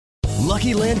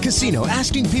Lucky Land Casino,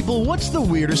 asking people, what's the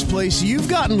weirdest place you've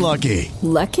gotten lucky?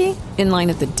 Lucky? In line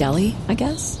at the deli, I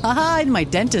guess? Aha, in my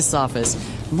dentist's office.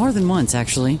 More than once,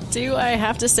 actually. Do I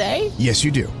have to say? Yes,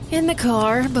 you do. In the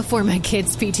car before my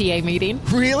kids' PTA meeting.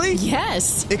 Really?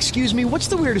 Yes. Excuse me, what's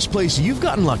the weirdest place you've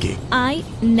gotten lucky? I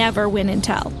never win and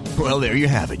tell. Well, there you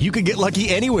have it. You can get lucky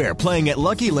anywhere, playing at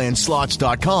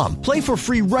LuckyLandSlots.com. Play for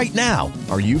free right now.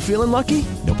 Are you feeling lucky?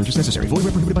 No purchase necessary. Void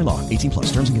where prohibited by law. 18 plus.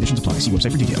 Terms and conditions apply. See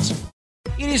website for details.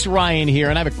 It is Ryan here,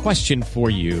 and I have a question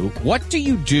for you. What do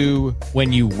you do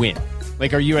when you win?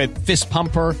 Like, are you a fist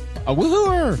pumper, a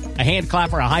woohooer, a hand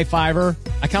clapper, a high fiver?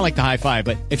 I kind of like the high five,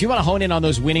 but if you want to hone in on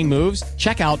those winning moves,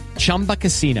 check out Chumba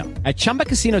Casino. At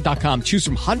ChumbaCasino.com, choose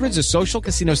from hundreds of social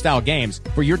casino style games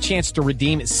for your chance to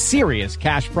redeem serious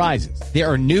cash prizes. There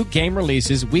are new game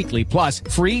releases weekly, plus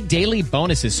free daily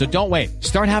bonuses. So don't wait.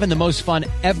 Start having the most fun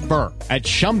ever at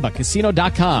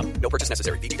ChumbaCasino.com. No purchase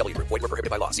necessary. VGW Group. Void where prohibited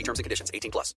by law. See terms and conditions.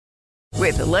 18 plus.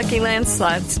 With the Lucky Land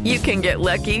Slots, you can get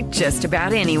lucky just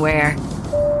about anywhere.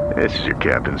 This is your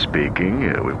captain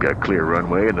speaking. We've got clear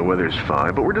runway and the weather's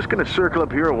fine, but we're just going to circle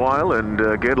up here a while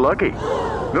and get lucky.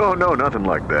 No, nothing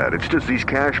like that. It's just these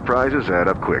cash prizes add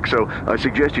up quick. So I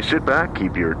suggest you sit back,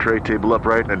 keep your tray table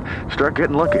upright, and start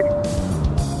getting lucky.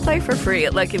 Play for free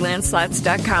at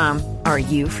LuckyLandSlots.com. Are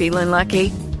you feeling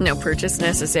lucky? No purchase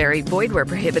necessary. Void where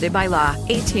prohibited by law.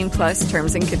 18 plus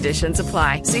terms and conditions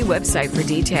apply. See website for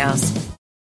details.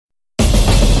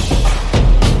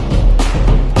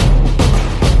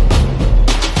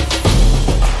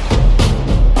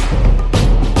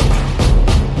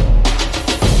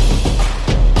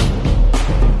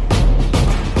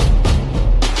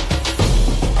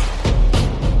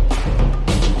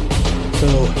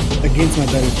 Against my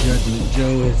better judgment,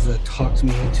 Joe has talked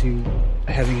me into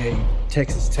having a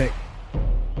Texas Tech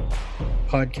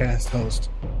podcast host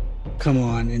come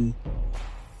on. And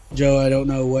Joe, I don't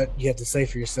know what you have to say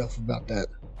for yourself about that.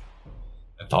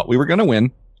 I thought we were going to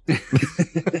win.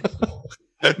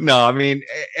 No, I mean,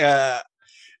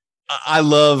 I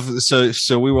love,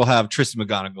 so we will have Tristan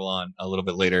McGonigal on a little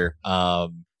bit later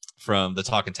from the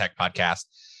Talkin Tech podcast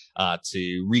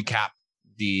to recap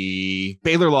the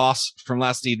Baylor loss from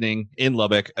last evening in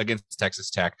Lubbock against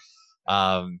Texas Tech.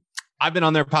 I've been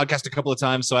on their podcast a couple of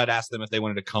times, so I'd asked them if they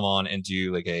wanted to come on and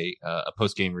do like a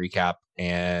post-game recap,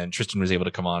 and Tristan was able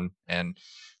to come on, and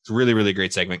it's a really, really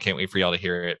great segment. Can't wait for y'all to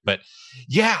hear it. But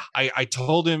yeah, I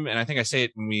told him, and I think I say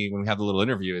it when we have the little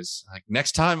interview, is like,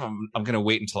 next time I'm going to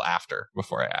wait until after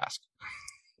before I ask.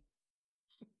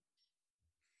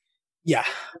 Yeah.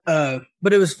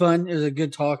 But it was fun. It was a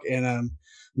good talk, and I'm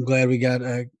glad we got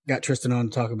Tristan on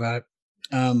to talk about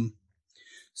it.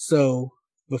 So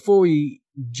before we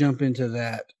jump into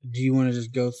that, do you want to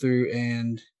just go through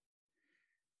and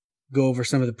go over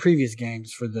some of the previous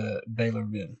games for the Baylor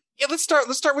win? Yeah, let's start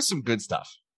with some good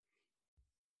stuff.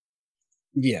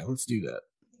 Yeah, let's do that.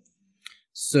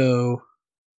 So,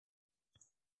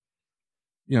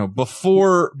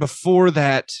 before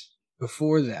that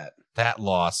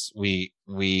loss, we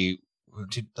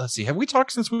let's see. Have we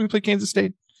talked since we played Kansas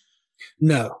State?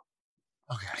 No.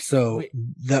 Okay. So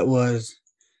that was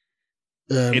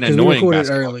an annoying we recorded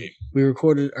basketball early. game. We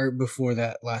recorded before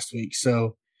that last week,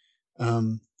 so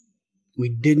we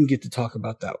didn't get to talk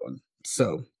about that one.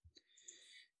 So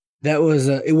that was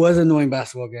it was an annoying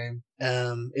basketball game.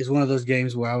 It's one of those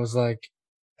games where I was like,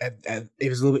 it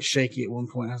was a little bit shaky at one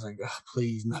point. I was like, oh,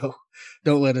 please no,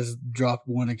 don't let us drop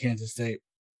one at Kansas State.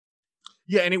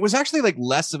 Yeah, and it was actually like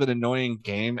less of an annoying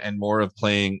game and more of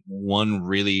playing one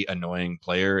really annoying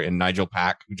player in Nigel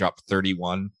Pack, who dropped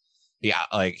 31. He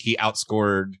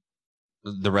outscored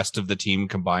the rest of the team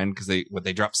combined because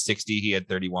they dropped 60, he had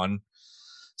 31.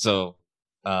 So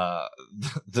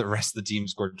the rest of the team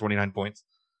scored 29 points.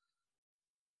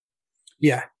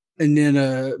 Yeah, and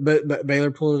then but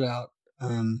Baylor pulled it out,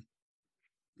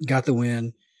 got the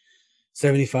win,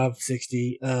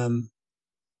 75-60. And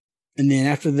then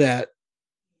after that,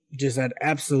 just that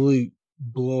absolute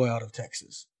blowout of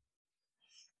Texas.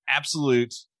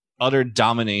 Absolute, utter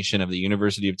domination of the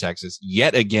University of Texas,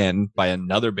 yet again, by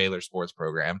another Baylor sports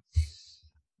program.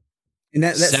 And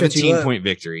that 17-point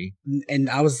victory. And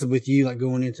I was with you, like,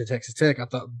 going into Texas Tech. I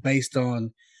thought, based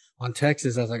on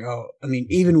Texas, I was like, oh, I mean,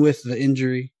 even with the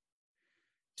injury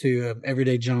to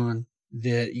Everyday John,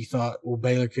 that you thought, well,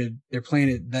 Baylor they're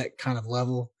playing at that kind of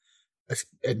level.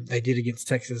 They did against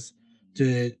Texas.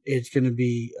 It's going to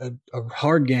be a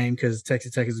hard game because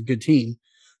Texas Tech is a good team,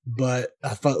 but I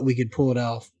thought we could pull it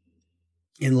off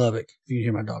in Lubbock. You can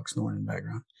hear my dog snoring in the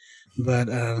background,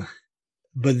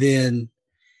 but then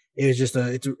it was just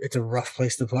it's a rough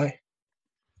place to play.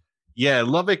 Yeah,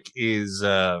 Lubbock is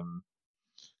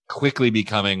quickly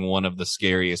becoming one of the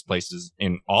scariest places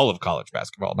in all of college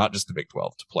basketball, not just the Big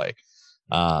 12 to play.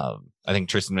 I think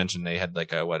Tristan mentioned they had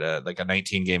like a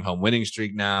 19 game home winning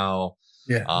streak now.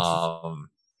 Yeah.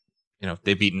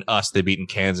 They've beaten us, they've beaten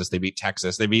Kansas, they beat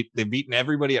Texas, they've beaten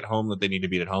everybody at home that they need to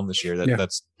beat at home this year.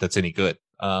 That's any good.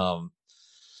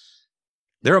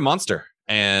 They're a monster,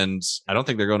 and I don't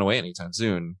think they're going away anytime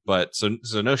soon. But so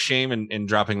no shame in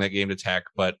dropping that game to Tech,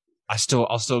 but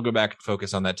I'll still go back and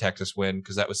focus on that Texas win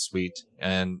because that was sweet.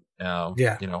 And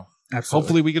absolutely.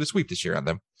 Hopefully we get a sweep this year on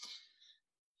them.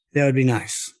 That would be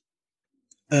nice.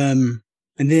 And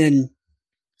then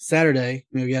Saturday,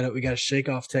 we got to shake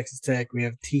off Texas Tech. We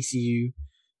have TCU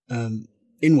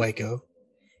in Waco,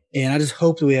 and I just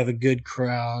hope that we have a good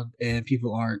crowd and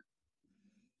people aren't.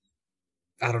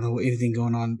 I don't know if anything's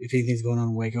going on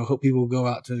in Waco. I hope people will go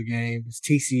out to the game. It's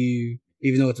TCU,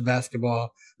 even though it's a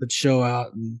basketball, but show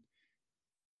out and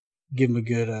give them a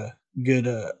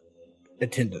good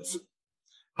attendance.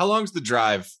 How long's the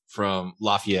drive from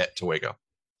Lafayette to Waco?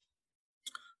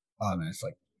 Oh man, it's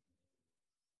like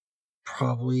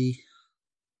probably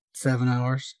 7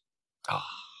 hours. Oh,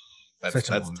 that's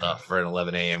tough for an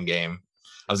 11 a.m. game.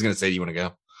 I was going to say, do you want to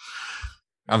go?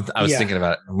 I was thinking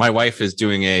about it. My wife is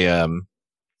doing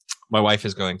my wife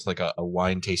is going to like a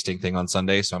wine tasting thing on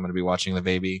Sunday. So I'm going to be watching the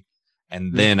baby.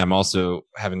 And then I'm also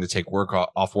having to take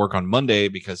off work on Monday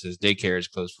because his daycare is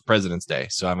closed for President's Day.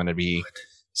 So I'm going to be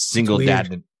single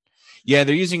dad. Yeah,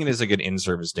 they're using it as like an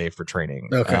in-service day for training.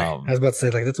 Okay. I was about to say,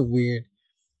 like, that's a weird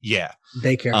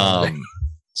daycare.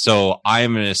 So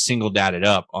I'm going to single dad it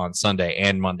up on Sunday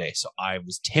and Monday. So I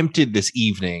was tempted this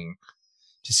evening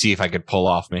to see if I could pull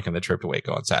off making the trip to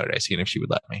Waco on Saturday, seeing if she would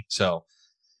let me. So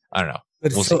I don't know.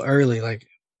 But it's so early. Like,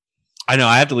 I know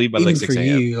I have to leave by like 6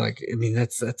 a.m. For you, like, I mean,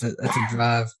 that's a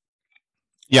drive.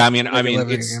 Yeah, I mean,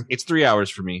 it's 3 hours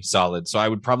for me solid. So I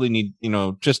would probably need,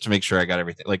 just to make sure I got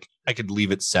everything. Like, I could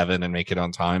leave at 7 and make it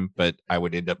on time, but I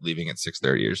would end up leaving at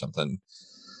 6:30 or something.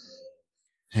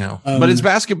 But it's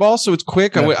basketball, so it's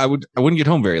quick. Yeah. I wouldn't get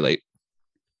home very late.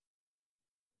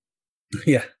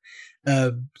 Yeah.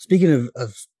 Speaking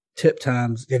of tip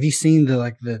times, have you seen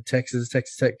the Texas Tech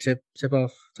tip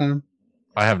off time?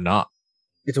 I have not.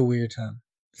 It's a weird time.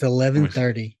 It's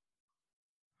 11:30.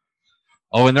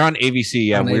 Oh, and they're on ABC.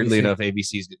 Yeah, weirdly enough,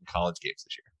 ABC is getting college games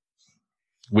this year.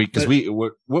 What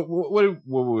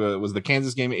was the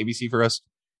Kansas game at ABC for us?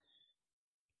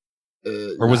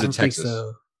 Or was it Texas?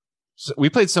 So we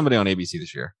played somebody on ABC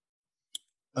this year.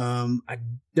 I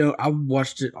don't. I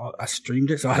watched it. I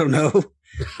streamed it, so I don't know.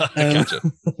 Gotcha.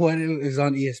 What it was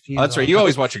on ESPN. Oh, that's right. You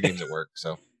always watch your games at work,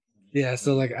 so yeah.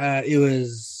 So it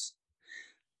was.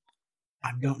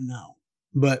 I don't know,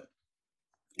 but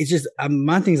it's just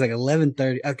my thing's like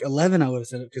 11:30. Like 11, I would have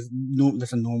said it because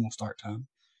that's a normal start time.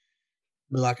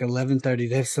 But like 11:30,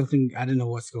 they have something I didn't know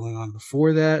what's going on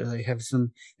before that. They have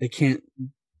they can't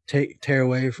tear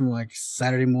away from like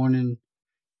Saturday morning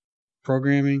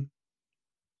programming.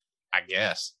 I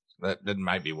guess that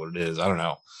might be what it is. I don't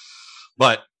know,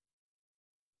 but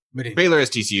Baylor has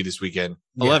TCU this weekend,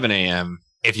 11 a.m.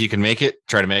 If you can make it,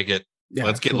 try to make it. Yeah,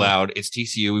 let's get loud. It's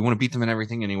TCU. We want to beat them in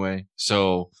everything anyway.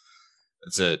 So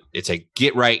it's a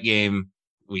get right game.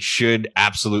 We should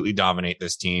absolutely dominate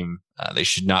this team. They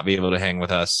should not be able to hang with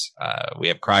us. We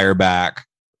have Cryer back.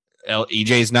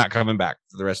 EJ's not coming back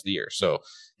for the rest of the year. So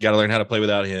you got to learn how to play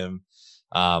without him.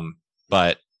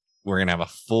 But we're going to have a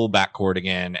full backcourt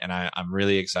again. And I'm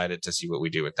really excited to see what we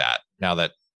do with that now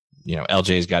that,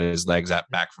 LJ's got his legs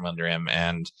back from under him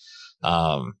and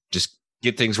just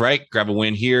get things right, grab a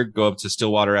win here, go up to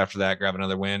Stillwater after that, grab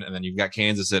another win. And then you've got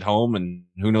Kansas at home and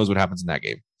who knows what happens in that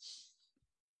game.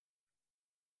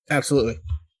 Absolutely.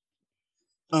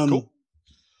 Cool.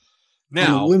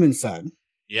 Now, on the women's side.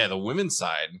 Yeah, the women's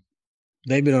side.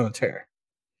 They've been on a tear.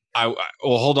 Well,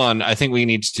 hold on. I think we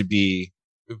need to be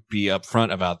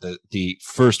upfront about the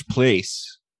first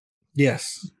place.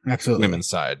 Yes, absolutely. Women's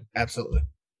side. Absolutely.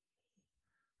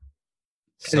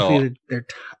 So they're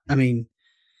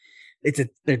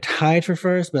tied for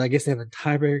first, but I guess they have a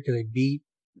tiebreaker because they beat.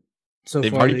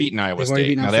 They've already beaten Iowa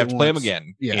State. Now they have to play them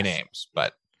again in Ames,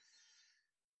 but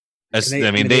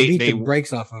they beat the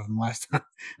brakes off of them last time.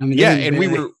 And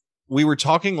we were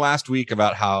talking last week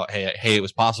about how hey, it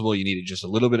was possible you needed just a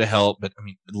little bit of help, but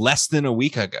less than a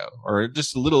week ago, or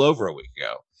just a little over a week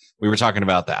ago, we were talking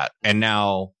about that, and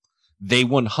now they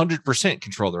 100%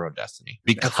 control their own destiny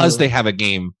because they have a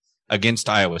game against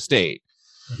Iowa State.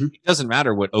 Mm-hmm. It doesn't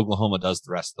matter what Oklahoma does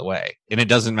the rest of the way, and it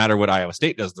doesn't matter what Iowa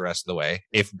State does the rest of the way.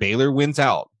 If Baylor wins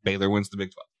out, Baylor wins the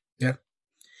Big 12. Yeah,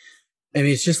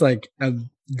 it's just like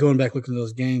going back looking at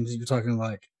those games. You're talking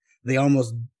like they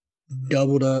almost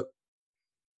doubled up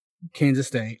Kansas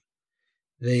State.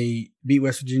 They beat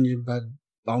West Virginia by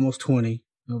almost 20,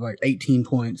 like 18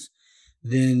 points.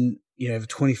 Then you have a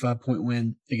 25-point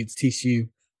win against TCU.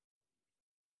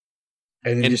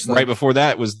 And just right before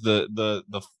that was the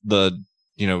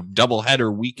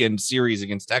doubleheader weekend series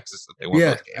against Texas that they won.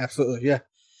 Yeah, absolutely. Yeah.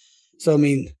 So, I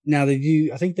mean, now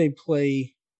I think they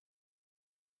play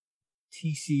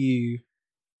TCU.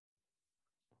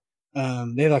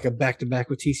 They have like a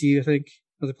back-to-back with TCU, I think.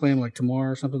 Are they playing like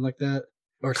tomorrow or something like that?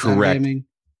 Or correct. Saturday, I mean.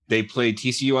 They played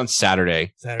TCU on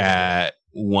Saturday at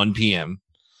 1 p.m.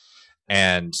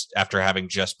 And after having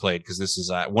just played, because this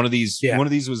is one of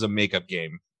these was a makeup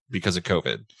game because of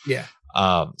COVID. Yeah.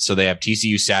 So they have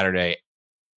TCU Saturday.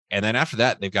 And then after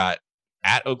that, they've got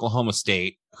at Oklahoma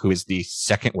State, who is the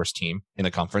second worst team in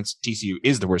the conference. TCU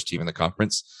is the worst team in the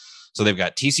conference. So they've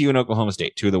got TCU and Oklahoma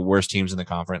State, two of the worst teams in the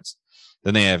conference.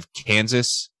 Then they have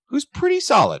Kansas, who's pretty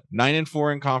solid,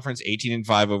 9-4 in conference,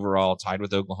 18-5 overall, tied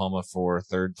with Oklahoma for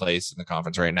third place in the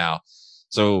conference right now.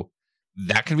 So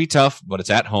that can be tough, but it's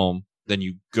at home. Then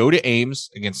you go to Ames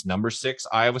against number 6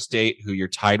 Iowa State, who you're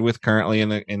tied with currently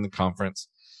in the conference.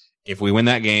 If we win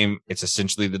that game, it's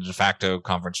essentially the de facto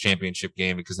conference championship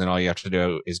game, because then all you have to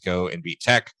do is go and beat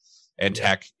Tech, and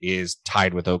Tech is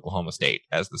tied with Oklahoma State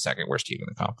as the second worst team in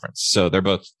the conference. So they're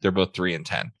both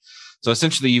 3-10. So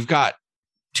essentially, you've got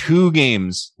 2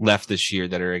 games left this year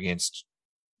that are against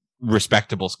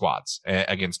respectable squads,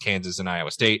 against Kansas and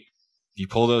Iowa State. If you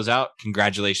pull those out,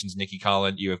 congratulations, Nikki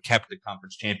Collin. You have kept the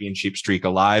conference championship streak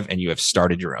alive, and you have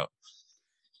started your own.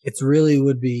 It's really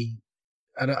would be.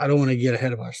 I don't want to get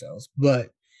ahead of ourselves, but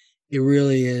it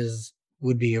really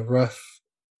would be a rough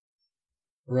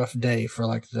day for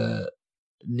like the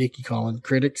Nikki Collin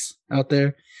critics out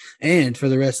there, and for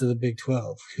the rest of the Big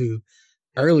 12, who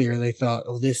earlier they thought,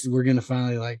 we're going to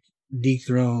finally like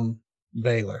dethrone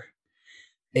Baylor.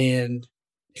 And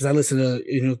because I listen to,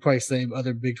 probably same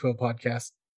other Big 12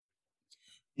 podcasts,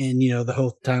 and, the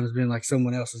whole time has been like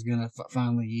someone else is going to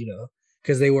finally,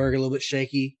 because they were a little bit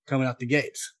shaky coming out the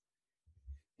gates.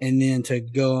 And then to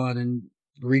go on and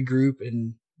regroup,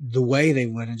 and the way they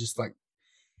went, and just like,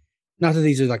 not that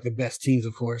these are like the best teams,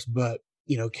 of course, but,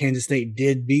 Kansas State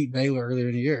did beat Baylor earlier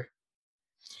in the year.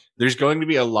 There's going to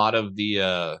be a lot of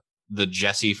the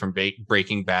Jesse from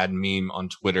Breaking Bad meme on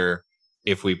Twitter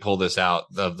if we pull this out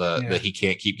of the he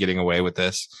can't keep getting away with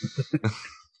this.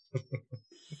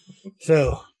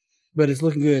 So, but it's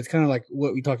looking good. It's kind of like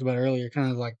what we talked about earlier,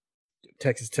 kind of like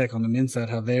Texas Tech on the men's side,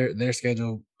 how their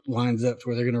schedule lines up to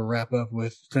where they're going to wrap up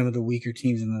with some of the weaker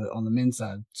teams on the men's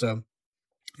side. So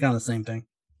kind of the same thing.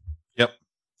 Yep.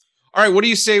 All right. What do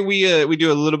you say we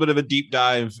do a little bit of a deep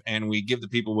dive, and we give the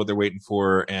people what they're waiting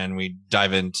for, and we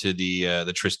dive into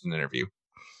the Tristan interview?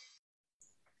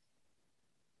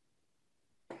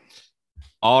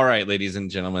 All right, ladies and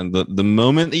gentlemen, the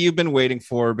moment that you've been waiting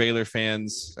for, Baylor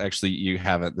fans. Actually, you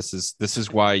haven't. This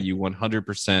is why you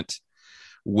 100%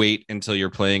 wait until you're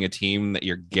playing a team that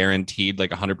you're guaranteed like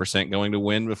 100% going to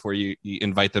win before you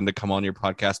invite them to come on your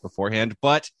podcast beforehand.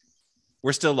 But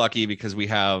we're still lucky because we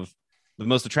have the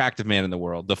most attractive man in the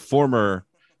world, the former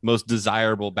most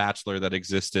desirable bachelor that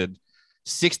existed,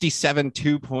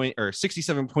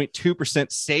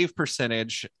 67.2% save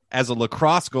percentage as a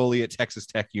lacrosse goalie at Texas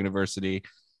Tech University,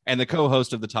 and the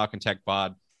co-host of the Talkin Tech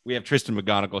pod. We have Tristan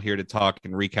McGonigal here to talk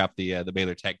and recap the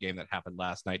Baylor Tech game that happened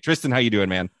last night. Tristan, how you doing,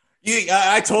 man?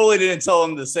 I totally didn't tell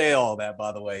him to say all that,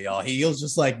 by the way, y'all. He was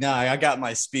just like, nah, I got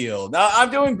my spiel. No,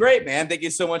 I'm doing great, man. Thank you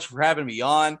so much for having me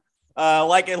on.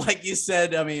 Like you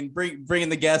said, I mean, bringing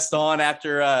the guest on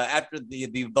after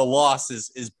the loss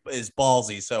is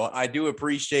ballsy. So I do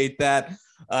appreciate that.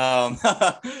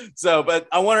 But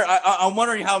I'm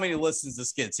wondering how many listens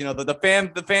this gets.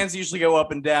 The fans usually go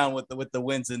up and down with the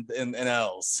wins and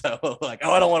L's. So like,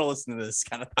 I don't want to listen to this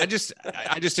kind of thing.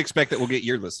 I just expect that we'll get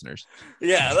your listeners.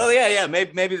 Yeah. Well, yeah.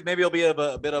 Maybe it'll be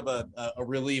a bit of a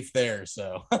relief there.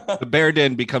 So the Bear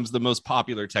Den becomes the most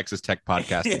popular Texas Tech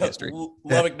podcast in history.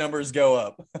 Lubbock numbers go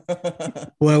up.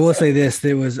 Well, I will say this: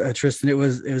 there was Tristan. It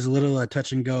was a little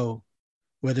touch and go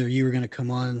whether you were going to come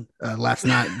on last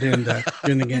night during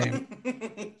the game.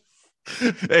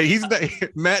 Hey,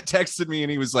 Matt texted me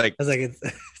and he was like, I was like, it's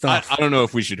I don't know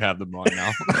if we should have them on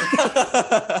now.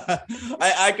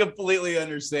 I completely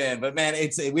understand, but man,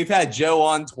 we've had Joe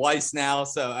on twice now,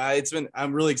 so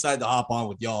I'm really excited to hop on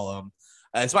with y'all.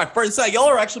 It's my first. Y'all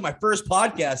are actually my first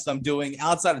podcast I'm doing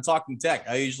outside of Talking Tech.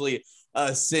 I usually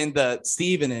send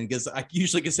Steven in because I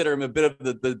usually consider him a bit of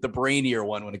the brainier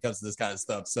one when it comes to this kind of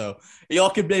stuff. So y'all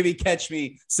could maybe catch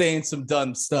me saying some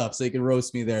dumb stuff, so you can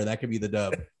roast me there. That could be the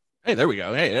dub. Hey, there we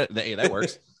go. Hey, that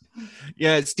works.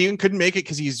 Yeah, Steven couldn't make it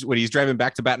because he's driving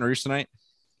back to Baton Rouge tonight.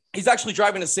 He's actually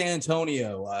driving to San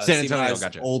Antonio. San Antonio,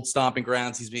 gotcha. Old stomping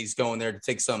grounds. He's going there to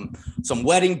take some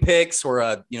wedding pics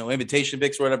or invitation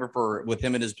pics or whatever with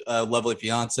him and his lovely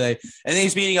fiance. And then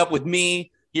he's meeting up with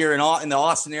me here in the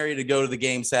Austin area to go to the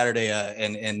game Saturday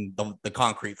and the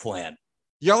concrete flan.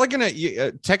 Y'all are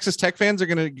gonna Texas Tech fans are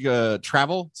gonna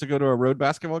travel to go to a road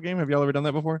basketball game. Have y'all ever done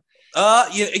that before?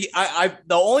 I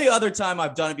the only other time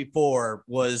I've done it before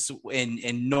was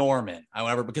in Norman.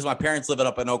 However, because my parents live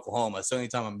up in Oklahoma, so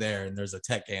anytime I'm there and there's a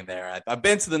Tech game there, I've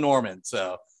been to the Norman.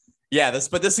 So yeah, this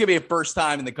is gonna be a first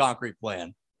time in the concrete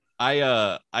plan.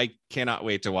 I cannot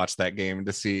wait to watch that game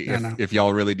to see if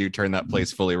y'all really do turn that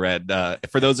place fully red.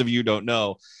 For those of you who don't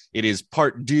know, it is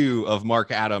part due of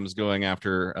Mark Adams going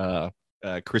after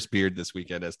Chris Beard this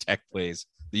weekend as Tech plays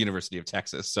the University of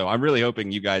Texas. So I'm really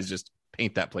hoping you guys just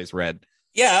paint that place red.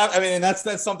 Yeah, I mean, that's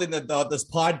something that this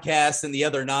podcast and the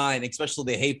other 9,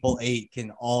 especially the Hateful 8,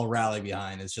 can all rally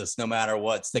behind. It's just no matter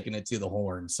what, sticking it to the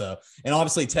horn. So, and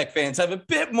obviously Tech fans have a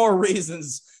bit more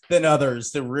reasons than others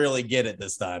to really get it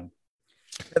this time.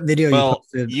 That video you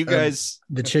posted, you guys,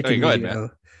 the chicken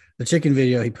video, the chicken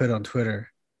video he put on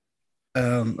Twitter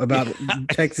about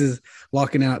Texas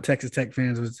locking out Texas Tech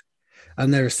fans I've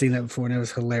never seen that before, and it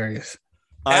was hilarious.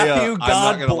 I'm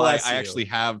not gonna lie. I actually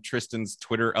have Tristan's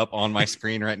Twitter up on my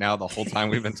screen right now. The whole time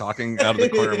we've been talking, out of the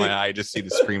corner of my eye, I just see the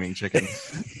screaming chicken.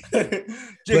 But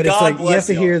it's like you have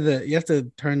to you have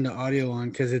to turn the audio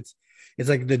on because it's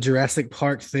like the Jurassic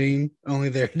Park theme. Only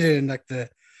they're doing like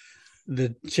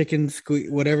the chicken squeak,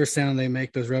 whatever sound they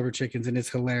make, those rubber chickens, and it's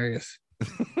hilarious.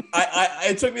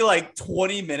 It took me like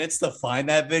 20 minutes to find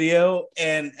that video,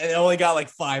 and it only got like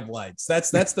 5 likes. That's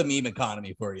the meme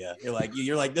economy for you.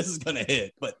 You're like this is gonna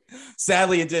hit, but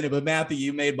sadly it didn't. But Matthew,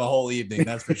 you made my whole evening,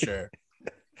 that's for sure.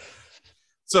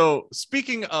 So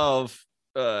speaking of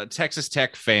Texas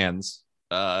Tech fans,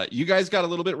 you guys got a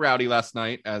little bit rowdy last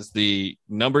night as the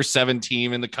number 7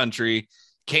 team in the country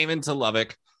came into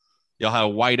Lubbock. Y'all had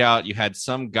a whiteout. You had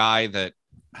some guy that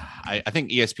I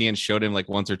think ESPN showed him like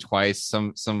once or twice,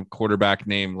 some quarterback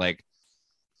named like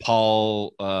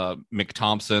Paul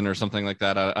McThompson or something like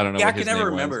that. I don't know. Yeah, I can never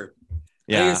remember.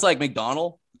 Yeah, I think it's like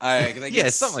McDonald. I think yeah,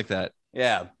 something like that.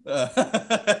 Yeah,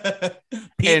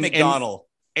 Pete McDonald.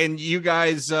 And you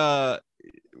guys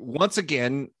once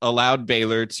again allowed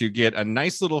Baylor to get a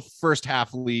nice little first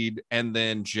half lead and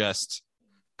then just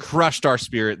crushed our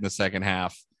spirit in the second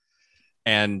half.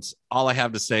 And all I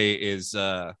have to say is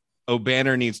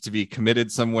O'Banner needs to be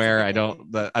committed somewhere. I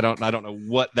don't know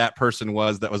what that person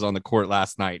was that was on the court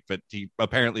last night, but he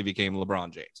apparently became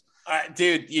LeBron James.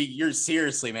 Dude, you're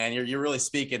seriously, man. You're really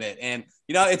speaking it. And,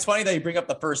 it's funny that you bring up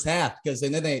the first half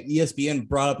and then ESPN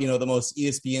brought up, the most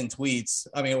ESPN tweets,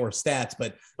 or stats,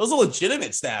 but it was a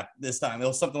legitimate stat this time. It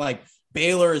was something like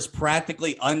Baylor is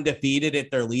practically undefeated if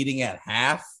they're leading at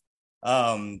half.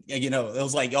 It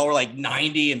was like y'all were like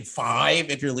 90-5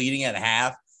 if you're leading at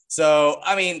half. So,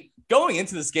 going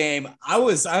into this game, I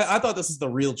thought this is the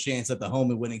real chance that the home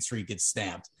and winning streak gets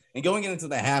stamped. And going into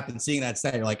the half and seeing that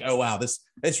stat, you're like, oh, wow, this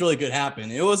really could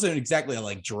happen. It wasn't exactly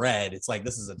like dread. It's like,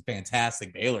 this is a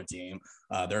fantastic Baylor team.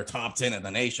 They're top 10 in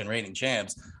the nation, reigning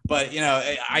champs. But,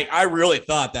 I really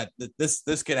thought that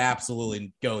this could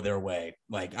absolutely go their way.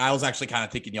 Like, I was actually kind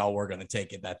of thinking y'all were going to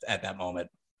take it at that moment.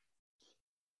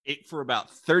 For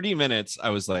about 30 minutes, I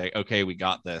was like, okay, we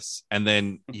got this. And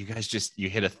then you guys you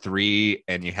hit a 3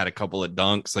 and you had a couple of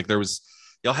dunks. Like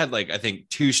y'all had like, I think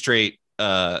 2 straight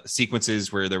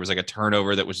sequences where there was like a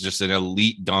turnover that was just an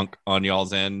elite dunk on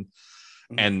y'all's end.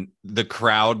 Mm-hmm. And the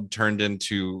crowd turned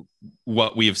into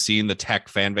what we have seen the Tech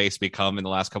fan base become in the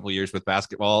last couple of years with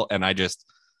basketball. And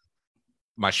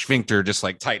my sphincter just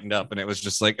like tightened up and it was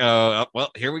just like, oh, well,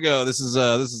 here we go. This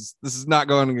is not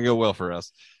going to go well for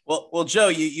us. Well, Joe,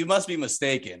 you must be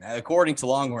mistaken. According to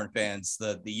Longhorn fans,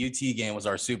 the UT game was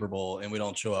our Super Bowl, and we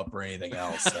don't show up for anything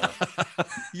else. So.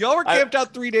 Y'all were camped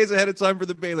out 3 days ahead of time for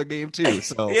the Baylor game too.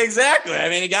 So exactly.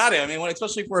 You got it.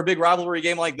 Especially for a big rivalry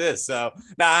game like this. So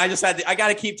I got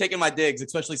to keep taking my digs,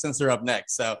 especially since they're up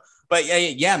next. So, but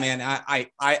yeah, man.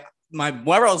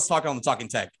 Whenever I was talking on the Talkin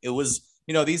Tech, it was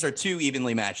these are 2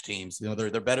 evenly matched teams.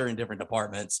 They're better in different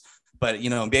departments. But,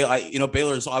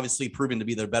 Baylor's obviously proven to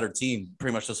be the better team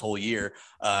pretty much this whole year.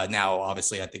 Now,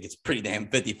 obviously, I think it's pretty damn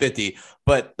 50-50.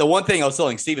 But the one thing I was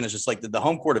telling Steven is just like the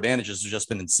home court advantages have just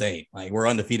been insane. Like, we're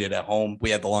undefeated at home.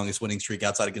 We have the longest winning streak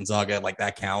outside of Gonzaga. Like,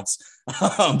 that counts.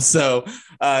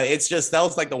 It's just that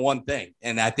was like the one thing.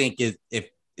 And I think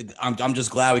I'm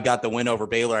just glad we got the win over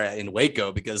Baylor in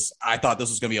Waco because I thought this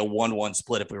was going to be a 1-1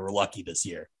 split if we were lucky this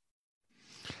year.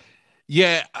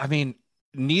 Yeah,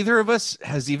 neither of us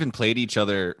has even played each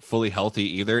other fully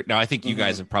healthy either. Now, I think you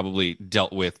guys have probably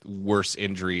dealt with worse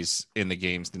injuries in the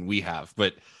games than we have,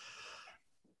 but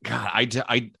God,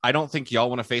 I don't think y'all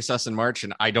want to face us in March,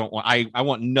 and I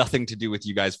want nothing to do with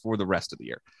you guys for the rest of the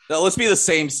year. No, let's be the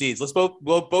same seeds. We'll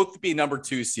both be number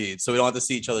 2 seeds, so we don't have to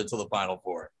see each other until the Final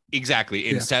Four. Exactly.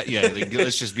 Instead,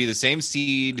 let's just be the same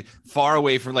seed, far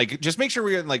away from just make sure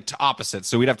we're in opposites,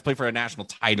 so we'd have to play for a national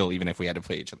title even if we had to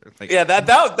play each other.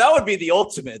 That would be the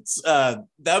ultimate. That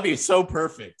would be so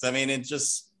perfect. I mean, it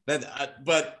just that,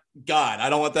 but. God, I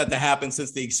don't want that to happen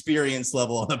since the experience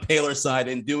level on the Baylor side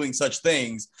in doing such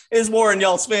things is more in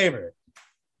y'all's favor.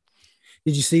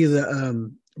 Did you see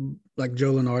the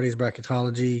Joe Lunardi's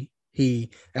bracketology? He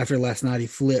after last night he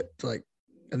flipped I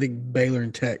think Baylor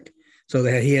and Tech. So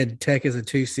he had Tech as a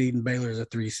 2 seed and Baylor as a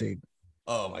 3 seed.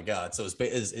 Oh my God! So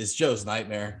is Joe's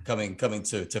nightmare coming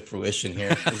to fruition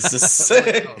here? Is this,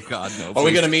 oh God, no! Are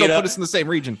we going to meet up? Put us in the same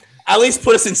region. At least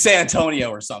put us in San Antonio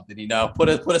or something. Put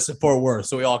us in Fort Worth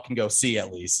so we all can go see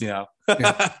at least. Yeah,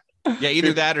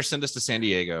 either that or send us to San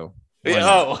Diego.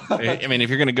 I mean, if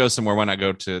you're going to go somewhere, why not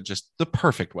go to just the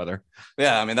perfect weather?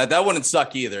 Yeah, I mean that wouldn't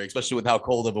suck either, especially with how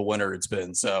cold of a winter it's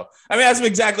been. So, I mean, it hasn't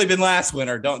exactly been last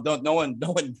winter. Don't no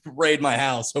one raid my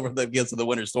house over the guilt of the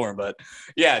winter storm. But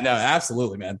yeah, no,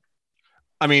 absolutely, man.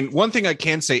 I mean, one thing I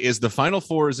can say is the Final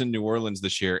Four is in New Orleans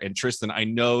this year, and Tristan, I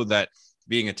know that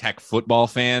being a Tech football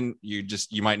fan, you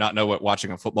might not know what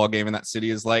watching a football game in that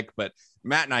city is like, but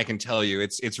Matt and I can tell you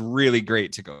it's really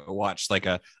great to go watch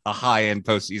a high-end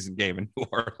postseason game in New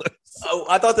Orleans. Oh,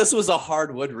 I thought this was a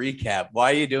hardwood recap.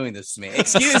 Why are you doing this to me?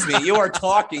 Excuse me, you are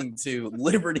talking to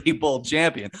Liberty Bowl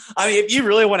champion. I mean, if you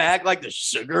really want to act like the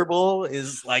Sugar Bowl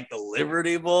is like the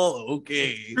Liberty Bowl,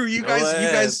 okay. You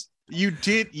guys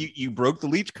you broke the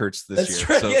leech curse this year. That's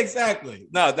right. So. Yeah, exactly.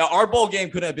 No, our bowl game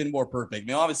couldn't have been more perfect. I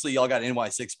mean, obviously y'all got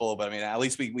NY6 bowl, but I mean, at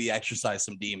least we exercised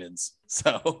some demons.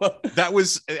 So that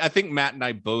was, I think Matt and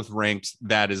I both ranked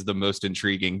that as the most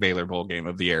intriguing Baylor bowl game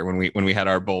of the year when we had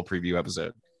our bowl preview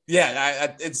episode.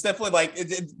 Yeah, it's definitely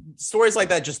stories like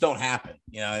that just don't happen,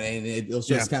 and it was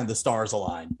just kind of the stars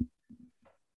align.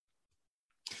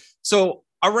 So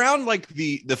around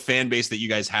the fan base that you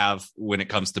guys have when it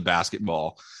comes to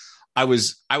basketball, I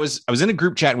was in a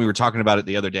group chat and we were talking about it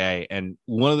the other day. And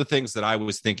one of the things that I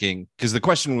was thinking, because the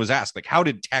question was asked, how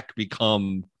did Tech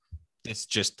become this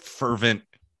just fervent,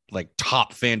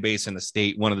 top fan base in the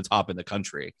state, one of the top in the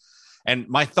country? And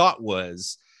my thought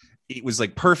was, it was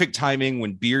perfect timing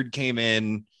when Beard came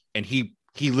in and he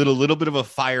lit a little bit of a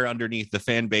fire underneath the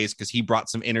fan base because he brought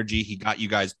some energy. He got you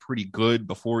guys pretty good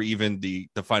before even the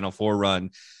Final Four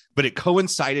run, but it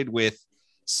coincided with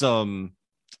some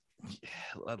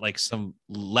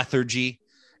lethargy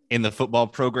in the football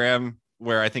program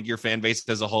where I think your fan base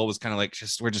as a whole was kind of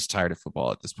we're just tired of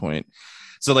football at this point.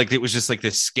 So it was just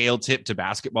this scale tip to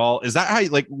basketball. Is that how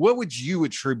what would you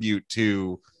attribute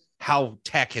to how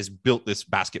Tech has built this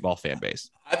basketball fan base?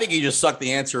 I think you just sucked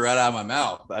the answer right out of my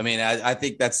mouth. I mean, I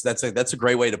think that's a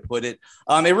great way to put it.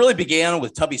 It really began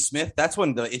with Tubby Smith. That's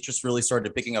when the interest really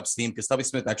started picking up steam because Tubby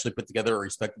Smith actually put together a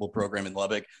respectable program in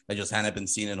Lubbock that just hadn't been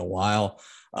seen in a while.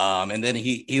 And then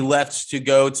he left to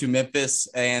go to Memphis.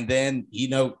 And then,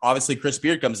 obviously Chris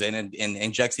Beard comes in and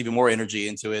injects even more energy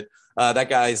into it. That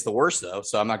guy is the worst, though,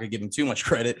 so I'm not going to give him too much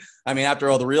credit. I mean, after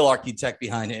all, the real architect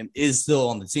behind him is still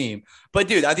on the team. But,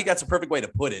 dude, I think that's a perfect way to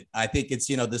put it. I think it's,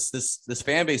 this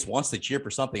fan base wants to cheer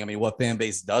for something. I mean, what fan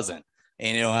base doesn't?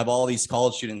 And, have all these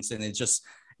college students, and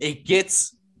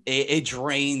it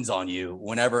drains on you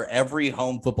whenever every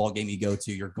home football game you go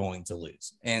to, you're going to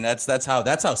lose. And that's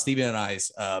how Steven and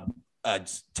I's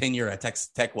tenure at Texas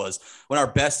Tech was. When our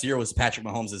best year was Patrick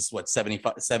Mahomes'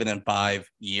 7-5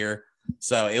 year.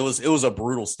 So it was a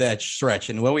brutal stretch.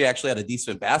 And when we actually had a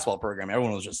decent basketball program,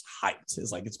 everyone was just hyped.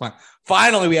 It's it's fine.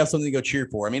 Finally, we have something to go cheer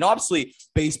for. I mean, obviously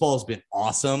baseball has been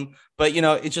awesome, but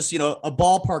it's just, a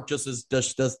ballpark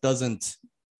just doesn't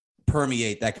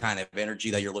permeate that kind of energy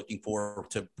that you're looking for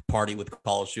to party with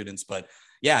college students. But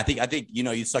yeah, I think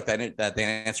you sucked that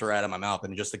answer out of my mouth,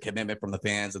 and just the commitment from the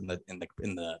fans and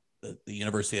the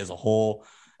university as a whole.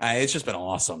 It's just been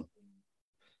awesome.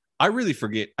 I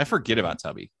forget about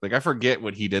Tubby. I forget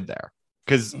what he did there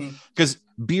because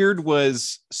Beard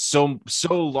was so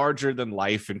larger than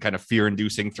life and kind of fear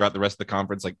inducing throughout the rest of the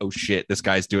conference. Oh shit, this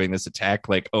guy's doing this at Tech.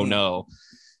 Oh no,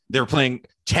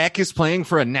 Tech is playing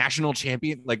for a national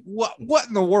champion. What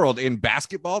in the world in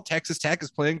basketball? Texas Tech is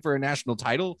playing for a national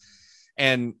title.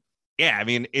 And yeah, I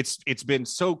mean, it's been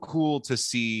so cool to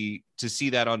see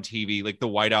that on TV. The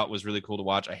whiteout was really cool to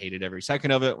watch. I hated every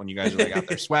second of it when you guys were out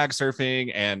there swag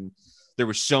surfing. And there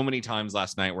were so many times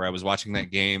last night where I was watching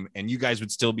that game and you guys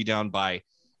would still be down by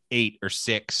 8 or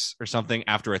 6 or something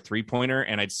after a 3-pointer,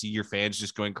 and I'd see your fans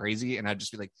just going crazy, and I'd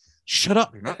just be like, shut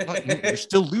up, you're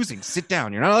still losing, sit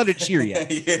down, you're not allowed to cheer yet.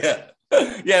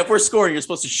 Yeah, if we're scoring, you're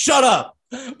supposed to shut up.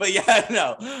 But yeah,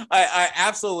 no, I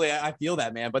absolutely, I feel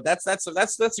that, man. But that's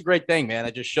a great thing, man.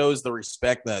 It just shows the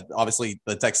respect that obviously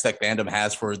the Texas Tech fandom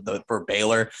has for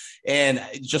Baylor, and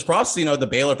just props to, the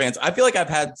Baylor fans. I feel like I've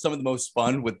had some of the most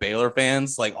fun with Baylor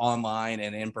fans, like online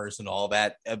and in person, all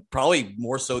that, probably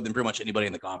more so than pretty much anybody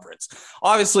in the conference.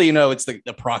 Obviously, it's the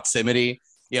proximity,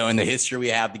 and the history we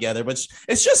have together, but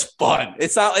it's just fun.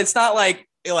 It's not like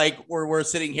we're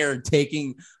sitting here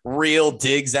taking real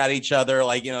digs at each other,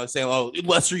 saying, oh,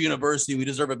 Leicester University, we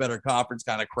deserve a better conference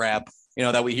kind of crap,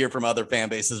 that we hear from other fan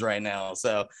bases right now.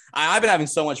 So I've been having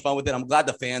so much fun with it. I'm glad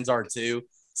the fans are too.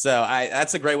 So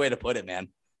that's a great way to put it, man.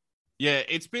 Yeah,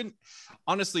 it's been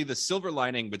honestly the silver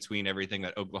lining between everything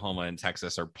that Oklahoma and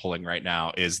Texas are pulling right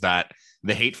now is that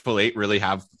the Hateful Eight really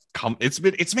have come. It's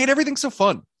made everything so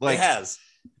fun. It has.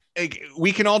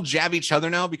 We can all jab each other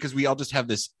now because we all just have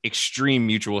this extreme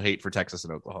mutual hate for Texas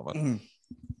and Oklahoma. Mm-hmm.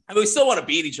 I mean, we still want to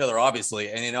beat each other, obviously.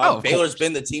 And, Baylor's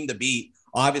been the team to beat,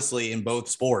 obviously, in both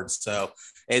sports. So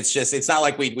it's not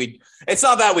like it's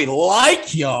not that we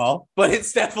like y'all, but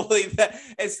it's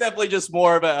definitely just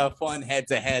more of a fun head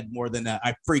to head more than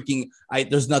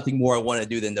there's nothing more I want to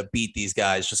do than to beat these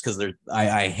guys just because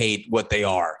I hate what they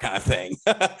are kind of thing.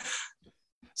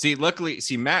 Luckily,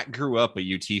 Matt grew up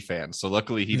a UT fan, so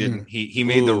luckily he didn't. He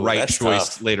made the right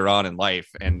choice tough later on in life,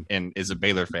 and is a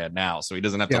Baylor fan now, so he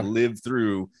doesn't have to live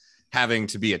through having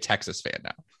to be a Texas fan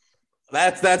now.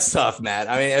 That's tough, Matt.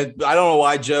 I mean, I don't know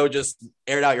why Joe just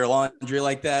aired out your laundry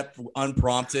like that,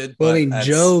 unprompted. Well,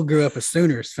 Joe grew up a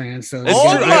Sooners fan, so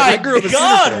oh my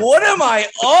God, what am I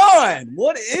on?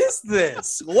 What is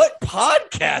this? What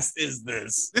podcast is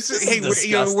this? This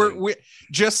is we're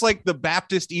just like the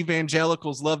Baptist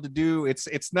evangelicals love to do.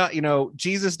 It's not,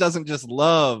 Jesus doesn't just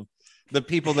love the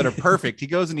people that are perfect. He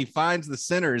goes and he finds the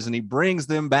sinners and he brings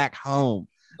them back home.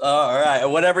 All right.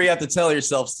 Whatever you have to tell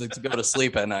yourselves to go to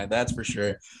sleep at night. That's for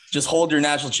sure. Just hold your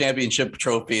national championship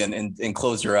trophy and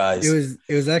close your eyes.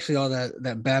 It was actually all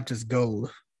that Baptist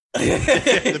gold.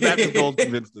 The Baptist gold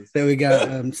convinced us. That we got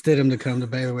Stidham to come to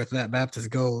Baylor with that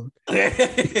Baptist gold.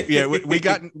 Yeah,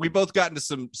 we both got into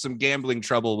some gambling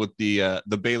trouble with the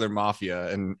Baylor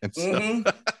Mafia and stuff. Mm-hmm.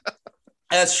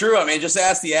 That's true. I mean, just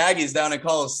ask the Aggies down in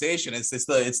College Station. It's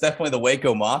definitely the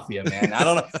Waco Mafia, man. I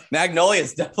don't know.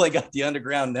 Magnolia's definitely got the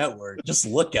underground network. Just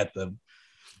look at them.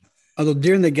 Although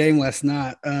during the game last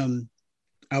night,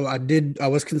 I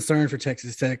was concerned for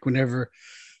Texas Tech whenever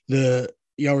y'all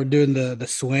were doing the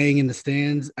swaying in the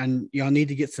stands, and y'all need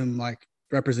to get some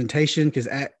representation because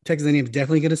Texas A&M is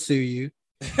definitely going to sue you.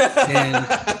 And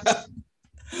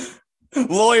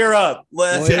lawyer up.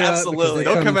 Absolutely.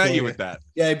 Don't come at you with that.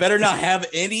 Yeah, you better not have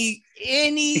anything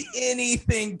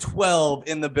 12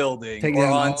 in the building or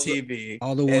on TV.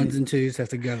 All the ones and twos have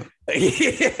to go.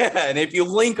 Yeah, and if you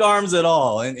link arms at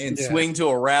all and swing to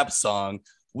a rap song,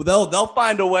 they'll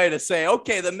find a way to say,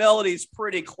 okay, the melody's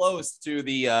pretty close to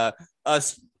the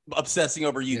us obsessing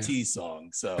over UT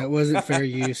song. So that wasn't fair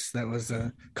use. That was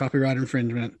a copyright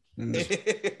infringement.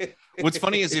 What's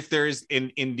funny is if there is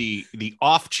in the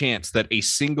off chance that a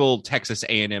single Texas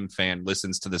A&M fan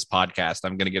listens to this podcast,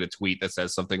 I'm going to get a tweet that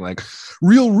says something like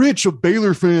 "Real rich of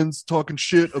Baylor fans talking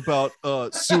shit about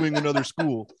suing another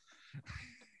school."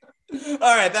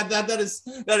 All right, that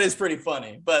is pretty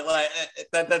funny, but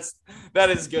that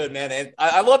is good, man. And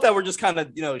I love that we're just kind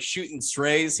of shooting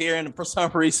strays here, and for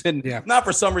some reason, not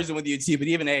for some reason with UT, but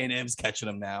even A&M's catching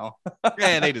them now.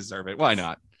 Yeah, they deserve it. Why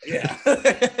not? Yeah.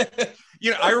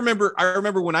 I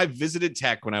remember when I visited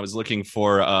Tech when I was looking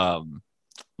for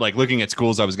looking at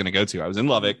schools I was going to go to. I was in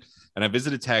Lubbock and I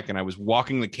visited Tech and I was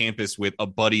walking the campus with a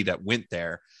buddy that went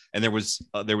there. And there was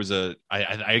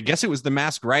I guess it was the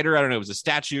Masked Rider. I don't know. It was a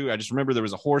statue. I just remember there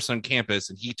was a horse on campus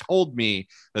and he told me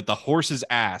that the horse's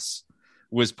ass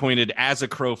was pointed as a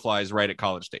crow flies right at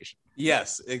College Station.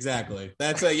 Yes, exactly.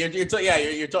 That's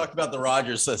you're talking about the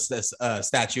Rogers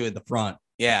statue at the front.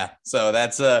 Yeah. So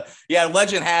that's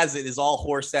legend has it is all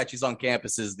horse statues on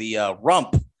campuses. The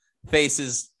rump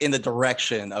faces in the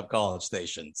direction of College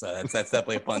Station. So that's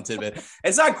definitely a fun tidbit.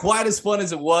 It's not quite as fun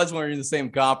as it was when we were in the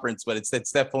same conference, but it's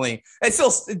definitely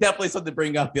something to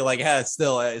bring up. Be like, it's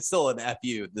still an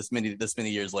FU this many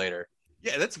years later.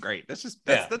 Yeah, that's great. That's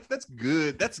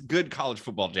good. That's good college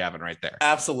football jabbing right there.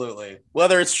 Absolutely.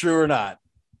 Whether it's true or not.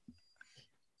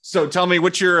 So tell me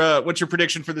what's your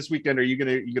prediction for this weekend? Are you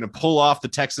gonna pull off the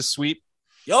Texas sweep?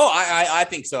 Yo, I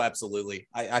think so. Absolutely.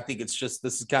 I think it's just,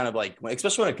 this is kind of like,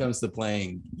 especially when it comes to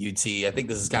playing UT, I think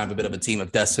this is kind of a bit of a team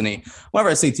of destiny. Whenever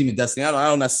I say team of destiny, I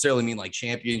don't necessarily mean like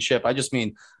championship. I just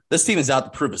mean this team is out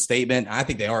to prove a statement. I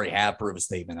think they already have proved a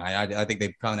statement. I think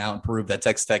they've come out and proved that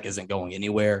Texas Tech isn't going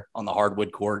anywhere on the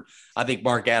hardwood court. I think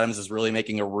Mark Adams is really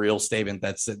making a real statement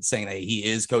that's saying that he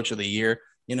is coach of the year.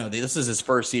 This is his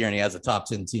first year and he has a top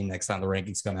 10 team next time the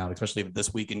rankings come out, especially if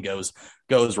this weekend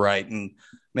goes right. And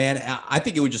man, I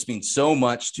think it would just mean so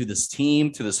much to this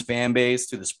team, to this fan base,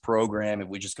 to this program if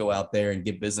we just go out there and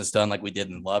get business done like we did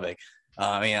in Lubbock.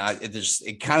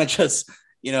 It kind of just,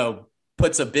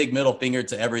 puts a big middle finger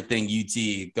to everything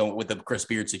UT going with the Chris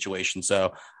Beard situation.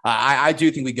 So I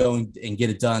do think we go and get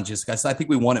it done just because I think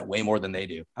we want it way more than they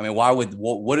do. I mean,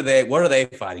 what are they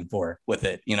fighting for with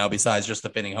it? Besides just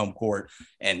defending home court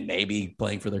and maybe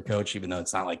playing for their coach, even though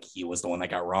it's not like he was the one that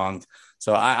got wronged.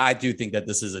 So I do think that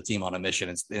this is a team on a mission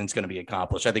and it's going to be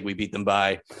accomplished. I think we beat them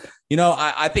by,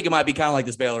 I think it might be kind of like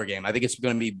this Baylor game. I think it's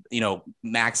going to be,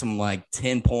 maximum like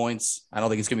 10 points. I don't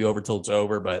think it's going to be over till it's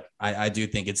over, but I do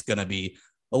think it's going to be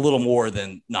a little more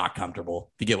than not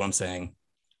comfortable, if you get what I'm saying.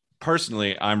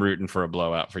 Personally, I'm rooting for a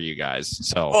blowout for you guys.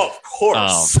 So, of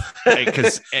course,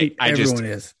 because everyone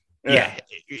is. Yeah,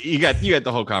 you got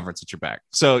the whole conference at your back.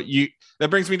 So that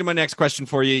brings me to my next question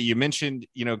for you. You mentioned,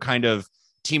 kind of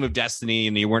team of destiny,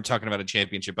 and you weren't talking about a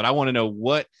championship, but I want to know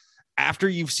what, after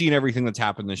you've seen everything that's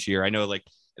happened this year, I know like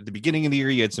at the beginning of the year,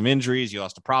 you had some injuries, you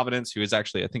lost to Providence, who is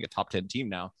actually, I think, a top 10 team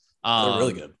now. They're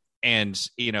really good. And,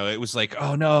 it was like,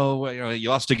 oh no, you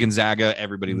lost to Gonzaga.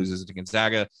 Everybody loses to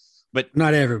Gonzaga, but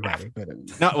not everybody, but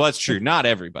that's true. Not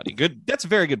everybody. Good. That's a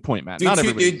very good point, Matt. Not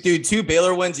everybody. Dude, 2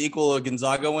 Baylor wins equal a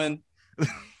Gonzaga win.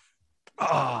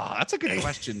 Oh, that's a good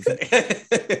question.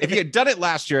 If you had done it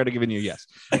last year, I'd have given you a yes.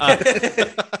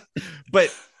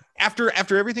 But after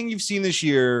everything you've seen this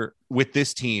year with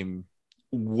this team,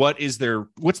 what's their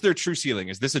true ceiling?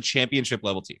 Is this a championship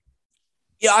level team?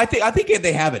 Yeah, I think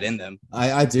they have it in them.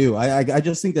 I do. I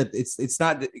just think that it's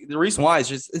not the reason why.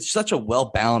 It's such a well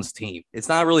balanced team. It's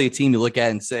not really a team you look at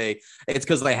and say it's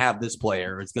because they have this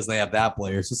player, it's because they have that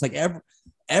player. It's just like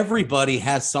everybody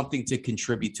has something to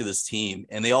contribute to this team,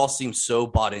 and they all seem so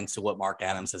bought into what Mark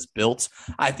Adams has built.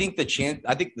 I think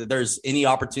that there's any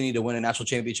opportunity to win a national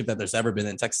championship that there's ever been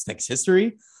in Texas Tech's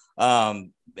history.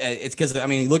 It's because,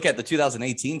 look at the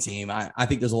 2018 team. I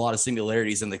think there's a lot of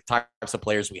similarities in the types of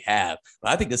players we have,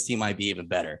 but I think this team might be even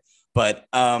better. But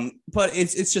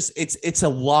it's a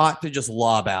lot to just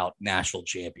lob out national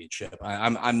championship.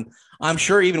 I'm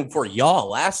sure even for y'all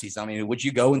last season, would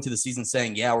you go into the season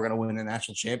saying, yeah, we're going to win a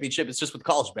national championship? It's just with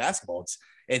college basketball.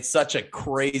 It's such a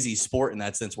crazy sport in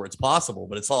that sense where it's possible,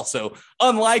 but it's also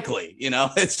unlikely,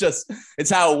 it's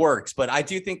how it works. But I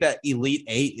do think that Elite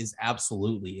Eight is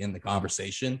absolutely in the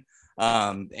conversation.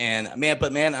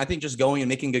 I think just going and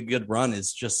making a good run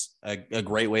is just a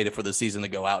great way for the season to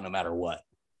go out no matter what.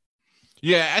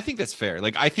 Yeah, I think that's fair.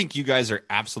 Like, I think you guys are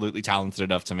absolutely talented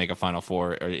enough to make a Final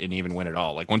Four and even win it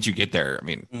all. Like, once you get there,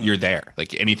 you're there.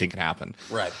 Like, anything can happen.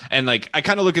 Right. And like, I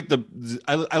kind of look at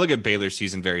I look at Baylor's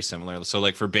season very similar. So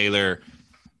like for Baylor,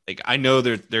 like I know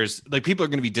there's like people are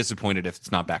going to be disappointed if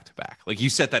it's not back to back. Like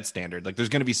you set that standard. Like there's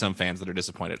going to be some fans that are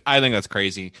disappointed. I think that's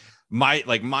crazy. My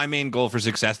main goal for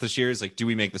success this year is like, do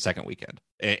we make the second weekend?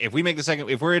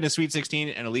 If we're in a Sweet 16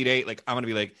 and Elite 8, like I'm going to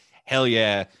be like, hell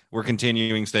yeah, we're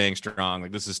continuing staying strong.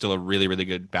 Like this is still a really, really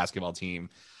good basketball team.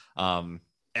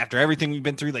 After everything we've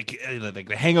been through, like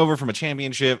the hangover from a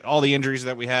championship, all the injuries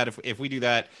that we had, if we do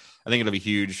that, I think it'll be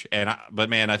huge. But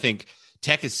man, I think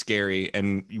Tech is scary.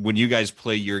 And when you guys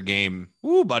play your game,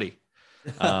 woo, buddy,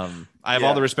 I have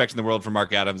all the respect in the world for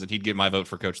Mark Adams, and he'd get my vote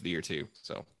for Coach of the Year too.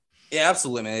 So. Yeah,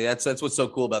 absolutely, man. That's what's so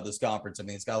cool about this conference.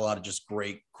 It's got a lot of just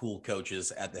great, cool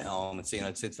coaches at the helm.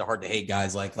 It's hard to hate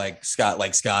guys like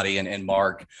Scotty and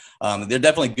Mark. They're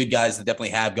definitely good guys that definitely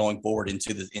have going forward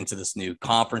into this new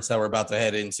conference that we're about to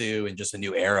head into, and just a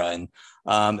new era. And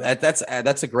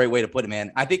that's a great way to put it,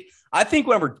 man. I think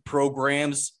whenever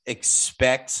programs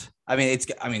expect,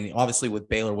 obviously with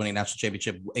Baylor winning national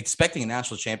championship, expecting a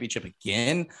national championship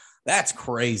again. That's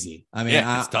crazy.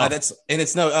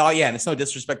 It's no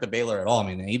disrespect to Baylor at all.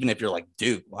 Even if you're like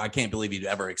Duke, I can't believe you'd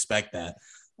ever expect that.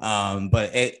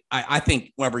 I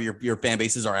think whenever your fan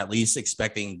bases are at least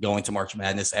expecting going to March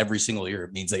Madness every single year,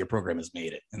 it means that your program has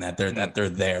made it and that they're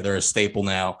there. They're a staple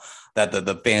now. That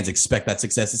the fans expect that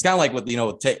success. It's kind of like what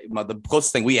the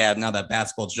closest thing we have now that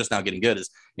basketball is just now getting good is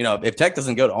if Tech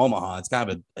doesn't go to Omaha, it's kind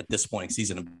of a disappointing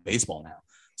season of baseball now.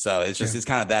 So it's just it's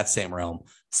kind of that same realm.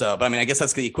 So, but I guess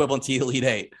that's the equivalent to Elite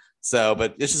Eight. So,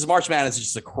 but it's just March Madness is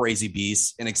just a crazy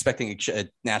beast, and expecting a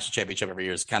national championship every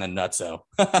year is kind of nuts. So,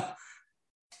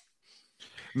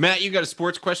 Matt, you got a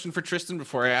sports question for Tristan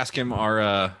before I ask him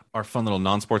our fun little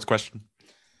non-sports question?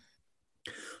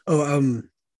 Oh,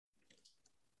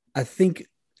 I think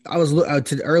I was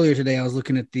earlier today. I was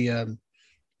looking at the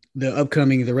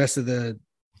rest of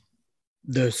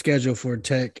the schedule for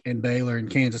Tech and Baylor and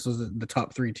Kansas was the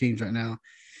top three teams right now,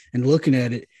 and looking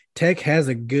at it, Tech has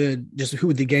a good just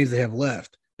who the games they have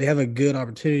left. They have a good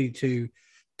opportunity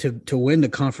to win the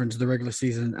conference, the regular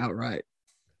season outright.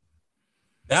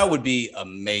 That would be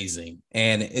amazing.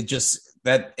 And it just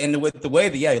that, and with the way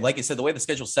like you said, the way the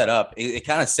schedule's set up, it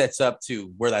kind of sets up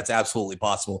to where that's absolutely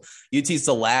possible. UT's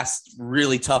the last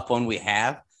really tough one we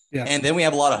have. Yeah. And then we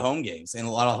have a lot of home games and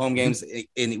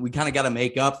and we kind of got to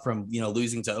make up from,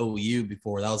 losing to OU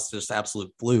before. That was just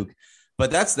absolute fluke.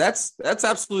 But that's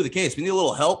absolutely the case. We need a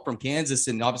little help from Kansas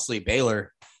and obviously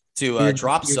Baylor to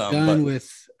drop you're some. Done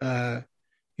with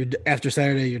after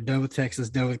Saturday, you're done with Texas,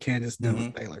 done with Kansas, done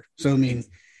with Baylor. So I mean,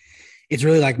 it's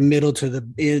really like middle to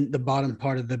the bottom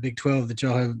part of the Big 12 that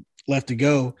y'all have left to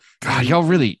go. God, y'all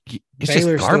really it's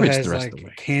Baylor just garbage still has the rest of the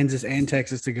way. Kansas and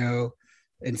Texas to go,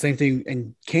 and same thing.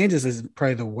 And Kansas is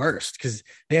probably the worst because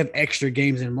they have extra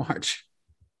games in March.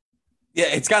 Yeah,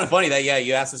 it's kind of funny that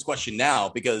you asked this question now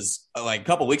because like a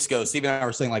couple of weeks ago, Steve and I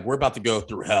were saying like we're about to go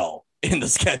through hell in the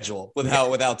schedule with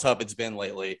how tough it's been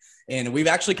lately, and we've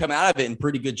actually come out of it in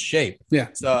pretty good shape. Yeah.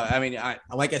 So I mean,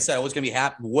 like I said, I was going to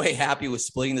be way happy with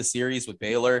splitting the series with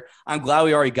Baylor. I'm glad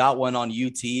we already got one on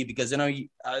UT because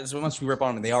as much as we rip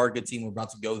on them, they are a good team. We're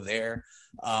about to go there.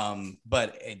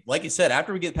 But like you said,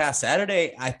 after we get past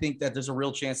Saturday, I think that there's a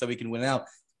real chance that we can win out.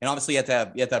 And obviously, you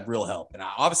have to have real help. And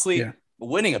obviously. Yeah.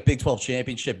 Winning a Big 12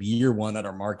 championship year one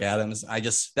under Mark Adams,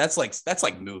 that's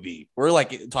like movie. We're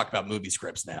like talking about movie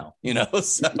scripts now,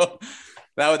 so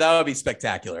that would be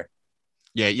spectacular.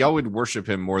 Yeah, y'all would worship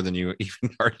him more than you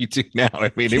even already do now.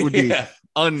 I mean, it would be it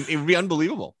would be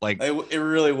unbelievable. Like it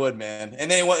really would, man.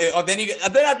 And then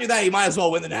then after that, you might as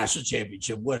well win the national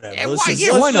championship. Whatever.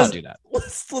 Yeah, why not do that?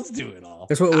 Let's do it all.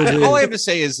 That's what we'll do. All I have to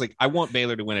say is like I want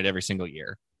Baylor to win it every single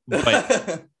year,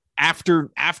 but after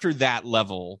that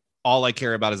level. All I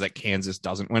care about is that Kansas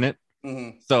doesn't win it.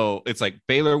 Mm-hmm. So it's like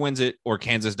Baylor wins it or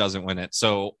Kansas doesn't win it.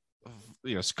 So,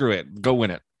 screw it. Go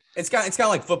win it. It's kind of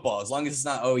like football. As long as it's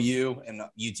not OU and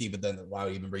UT, but then why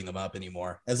would you even bring them up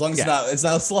anymore? As long as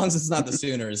as long as it's not the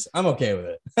Sooners, I'm okay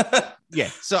with it. Yeah.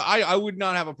 So I would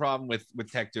not have a problem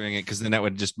with Tech doing it because then that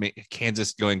would just make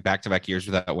Kansas going back-to-back years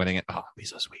without winning it. Oh, it'd be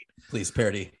so sweet. Please,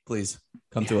 parody. Please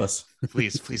come to us.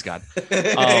 Please, God.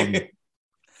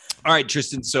 All right,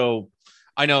 Tristan. So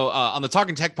I know on the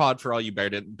Talkin Tech Pod, for all you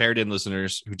Bared In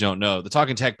listeners who don't know, the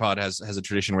Talkin Tech Pod has a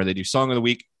tradition where they do Song of the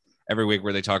Week every week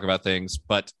where they talk about things.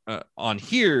 But on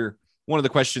here, one of the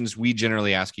questions we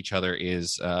generally ask each other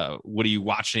is, what are you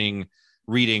watching,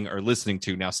 reading, or listening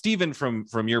to? Now, Steven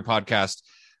from your podcast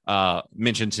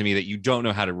mentioned to me that you don't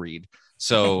know how to read.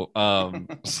 So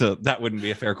so that wouldn't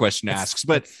be a fair question to ask.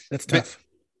 But that's tough.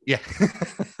 Yeah.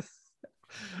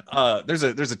 There's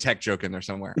a tech joke in there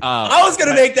somewhere. I was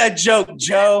gonna make that joke,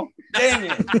 Joe. Dang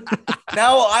it!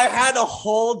 Now I had a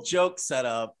whole joke set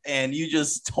up, and you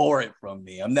just tore it from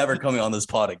me. I'm never coming on this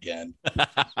pod again.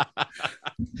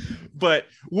 But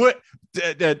what,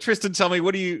 Tristan? Tell me,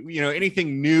 what do you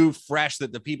anything new, fresh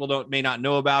that the people may not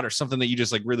know about, or something that you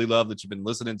just like really love that you've been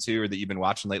listening to or that you've been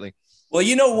watching lately? Well,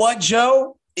 you know what,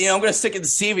 Joe? I'm going to stick it to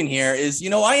Steven here is,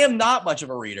 I am not much of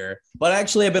a reader, but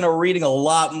actually I've been reading a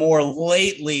lot more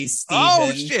lately, Steven.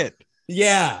 Oh, shit.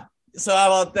 Yeah. So how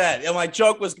about that? And my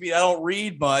joke was, I don't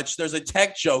read much. There's a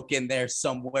tech joke in there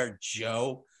somewhere,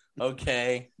 Joe.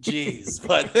 Okay. Jeez.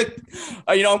 But,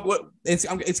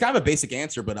 it's kind of a basic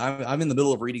answer, but I'm in the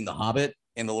middle of reading The Hobbit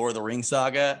and the Lord of the Rings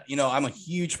saga. I'm a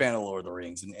huge fan of Lord of the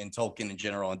Rings and Tolkien in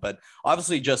general, but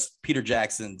obviously just Peter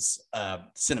Jackson's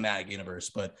cinematic universe.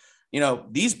 But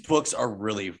these books are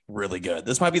really, really good.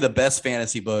 This might be the best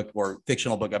fantasy book or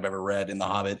fictional book I've ever read in The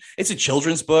Hobbit. It's a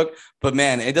children's book, but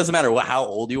man, it doesn't matter how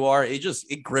old you are.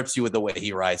 It grips you with the way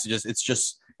he writes.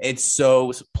 It's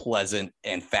so pleasant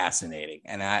and fascinating.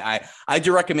 And I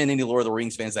do recommend any Lord of the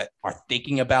Rings fans that are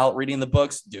thinking about reading the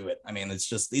books, do it. I mean, it's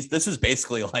just, this is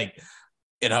basically like,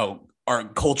 our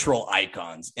cultural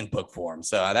icons in book form.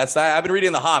 So I've been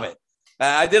reading The Hobbit.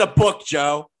 I did a book,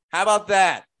 Joe. How about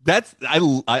that?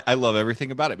 I love everything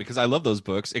about it because I love those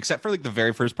books, except for like the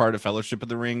very first part of Fellowship of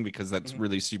the Ring, because that's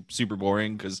really super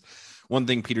boring. Because one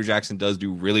thing Peter Jackson does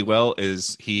do really well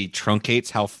is he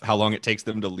truncates how long it takes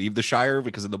them to leave the Shire,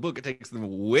 because in the book it takes them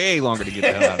way longer to get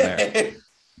the hell out of there.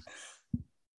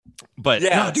 But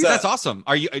Yeah, no, dude, so- that's awesome.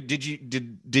 Are you?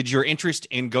 Did your interest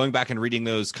in going back and reading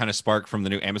those kind of spark from the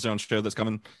new Amazon show that's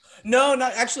coming? No,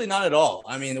 not actually, not at all.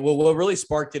 I mean, what really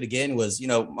sparked it again was,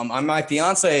 my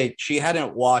fiance, she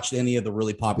hadn't watched any of the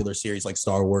really popular series like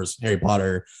Star Wars, Harry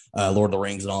Potter, Lord of the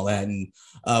Rings, and all that. And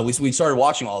we started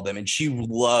watching all of them, and she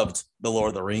loved the Lord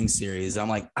of the Rings series. I'm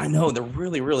like, I know they're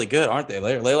really, really good, aren't they?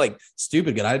 They're like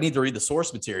stupid good. I need to read the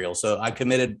source material, so I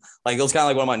committed. Like it was kind of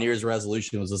like one of my New Year's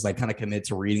resolutions was just like kind of commit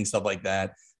to reading stuff like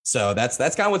that. So that's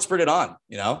kind of what spurred it on.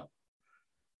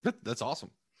 That's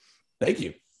awesome. Thank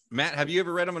you. Matt, have you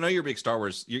ever read them? I know you're a big Star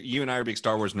Wars. You and I are big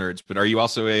Star Wars nerds, but are you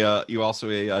also a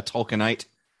Tolkienite?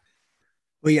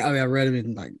 Well, yeah, I mean, I read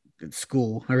them in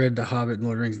school. I read The Hobbit and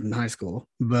Lord of the Rings in high school,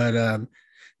 but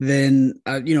then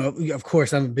of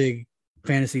course, I'm a big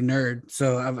fantasy nerd.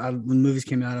 So when movies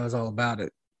came out, I was all about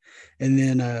it. And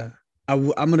then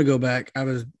I'm gonna go back. I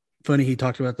was funny. He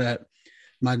talked about that.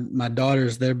 My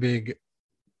daughters,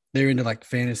 they're into like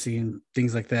fantasy and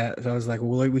things like that. So I was like,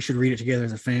 well, we should read it together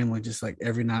as a family, just like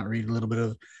every night read a little bit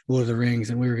of Lord of the Rings.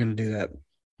 And we were going to do that.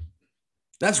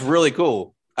 That's really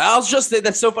cool. That's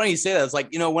so funny you say that. It's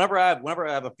like, whenever I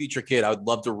have a future kid, I would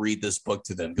love to read this book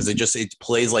to them because it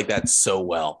plays like that so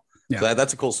well. Yeah. So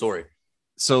that's a cool story.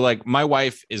 So like my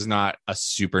wife is not a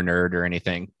super nerd or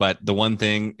anything, but the one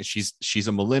thing she's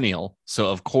a millennial.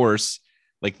 So of course,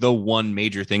 like the one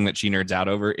major thing that she nerds out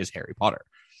over is Harry Potter.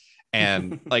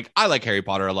 And like, I like Harry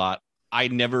Potter a lot. I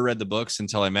never read the books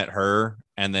until I met her.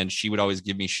 And then she would always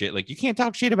give me shit. Like, you can't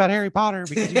talk shit about Harry Potter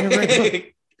because you never read the book.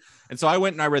 And so I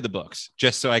went and I read the books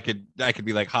just so I could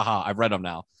be like, haha, I've read them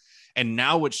now. And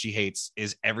now what she hates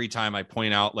is every time I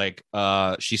point out, like,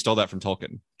 she stole that from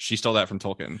Tolkien. She stole that from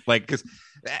Tolkien. Like, because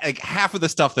like half of the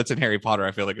stuff that's in Harry Potter,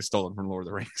 I feel like is stolen from Lord of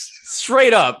the Rings.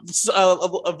 Straight up.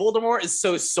 Voldemort is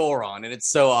so Sauron and it's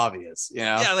so obvious,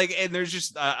 Yeah, like, and there's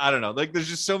just, I don't know. Like, there's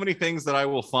just so many things that I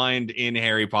will find in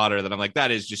Harry Potter that I'm like, that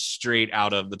is just straight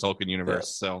out of the Tolkien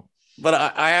universe. Yeah. So. But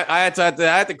I had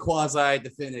to quasi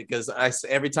defend it because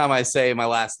every time I say my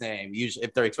last name, usually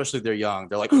especially if they're young,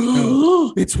 they're like,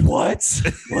 oh, it's what?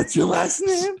 What's your last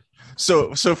name?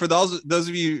 So for those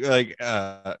of you like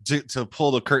to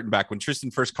pull the curtain back, when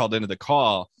Tristan first called into the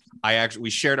call, we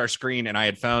shared our screen and I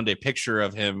had found a picture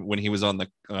of him when he was on the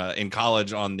in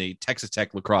college on the Texas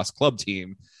Tech lacrosse club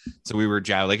team. So we were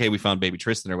like, hey, we found baby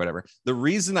Tristan or whatever. The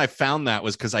reason I found that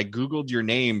was because I Googled your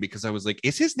name because I was like,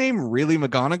 is his name really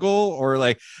McGonigal? Or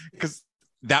like, because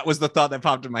that was the thought that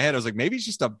popped in my head. I was like, maybe he's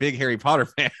just a big Harry Potter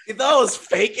fan. You thought I was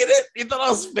faking it? You thought I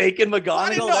was faking McGonigal? I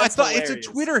didn't know. I thought hilarious. It's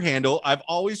a Twitter handle. I've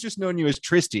always just known you as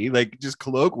Tristy, like just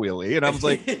colloquially. And I was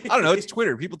like, I don't know. It's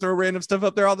Twitter. People throw random stuff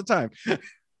up there all the time.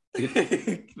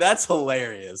 That's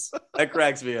hilarious. That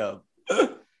cracks me up.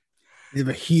 I'm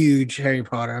a huge Harry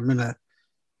Potter. I'm going to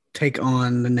take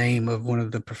on the name of one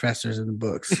of the professors in the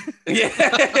books. Yeah,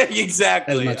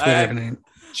 exactly. That's my Twitter name.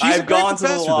 I've gone to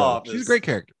the law. She's a great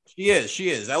character. She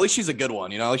is. At least she's a good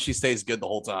one. At least she stays good the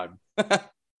whole time.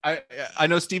 I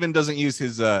know Steven doesn't use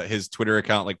his Twitter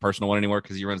account, like personal one anymore,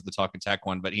 because he runs the Talkin Tech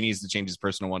one, but he needs to change his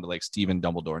personal one to like Steven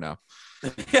Dumbledore now.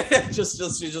 just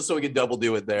so we can double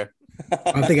do it there.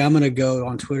 I think I'm gonna go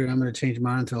on Twitter and I'm gonna change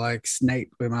mine to like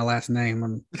Snape with my last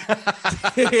name.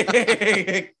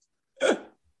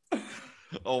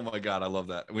 Oh my god, I love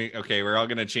that. We're all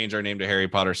gonna change our name to Harry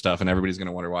Potter stuff, and everybody's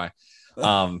gonna wonder why.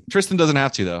 Tristan doesn't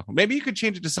have to though. Maybe you could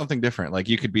change it to something different. Like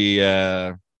you could be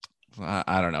I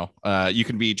don't know. You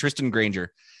can be Tristan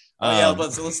Granger. But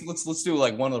so let's do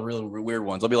like one of the really weird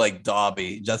ones. I'll be like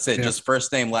Dobby. That's it. Yeah. Just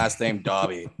first name, last name,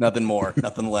 Dobby. Nothing more,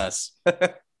 nothing less.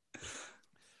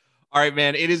 All right,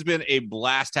 man. It has been a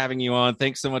blast having you on.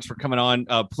 Thanks so much for coming on.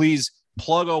 Please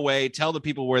plug away. Tell the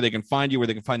people where they can find you, where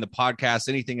they can find the podcast.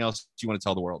 Anything else you want to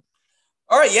tell the world?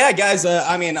 All right, yeah, guys.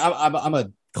 I'm a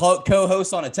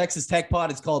co-host on a Texas Tech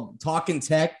pod. It's called Talkin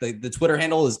Tech. The Twitter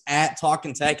handle is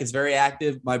 @Talkin Tech. It's very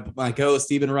active. My co-host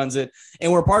Steven runs it, and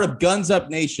we're part of Guns Up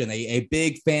Nation, a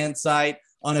big fan site,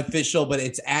 unofficial, but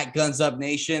it's @Guns Up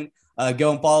Nation.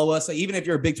 Go and follow us. Even if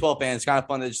you're a Big 12 fan, it's kind of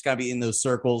fun to just kind of be in those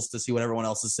circles to see what everyone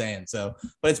else is saying. So,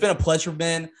 but it's been a pleasure,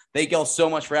 Ben. Thank y'all so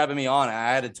much for having me on.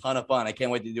 I had a ton of fun. I can't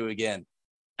wait to do it again.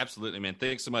 Absolutely, man.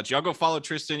 Thanks so much. Y'all go follow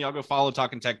Tristan. Y'all go follow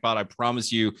Talkin Tech Pod. I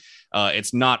promise you,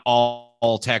 it's not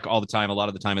all tech all the time. A lot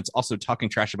of the time, it's also talking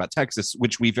trash about Texas,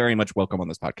 which we very much welcome on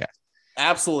this podcast.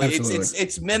 Absolutely.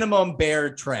 It's minimum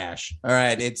bear trash. All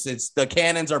right. It's the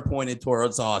cannons are pointed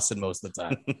towards Austin most of the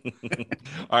time.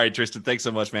 All right, Tristan. Thanks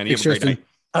so much, man. You have a great night.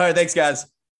 All right. Thanks, guys.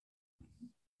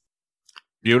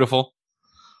 Beautiful.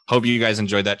 Hope you guys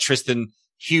enjoyed that. Tristan,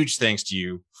 huge thanks to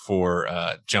you for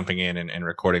jumping in and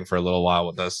recording for a little while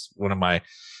with us. One of my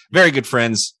very good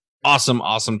friends.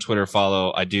 awesome Twitter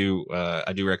follow. I do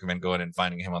recommend going and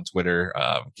finding him on Twitter,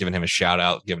 giving him a shout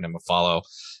out, giving him a follow,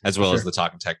 as well as the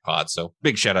Talkin Tech Pod. So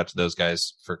big shout out to those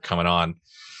guys for coming on.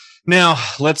 Now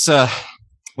let's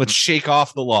shake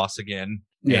off the loss again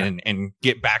and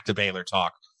get back to Baylor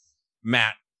talk.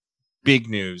 Matt, big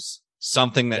news,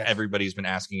 something that everybody's been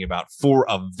asking about for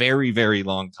a very, very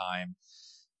long time.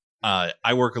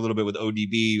 I work a little bit with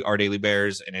ODB, Our Daily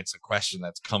Bears, and it's a question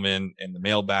that's come in the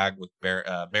mailbag with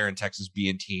Bear in Texas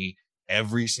B&T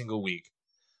every single week.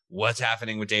 What's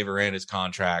happening with Dave Aranda's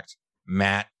contract?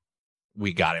 Matt,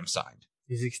 we got him signed.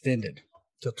 He's extended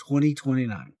till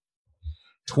 2029.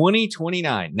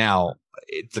 2029. Now,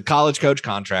 it's a college coach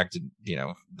contract. You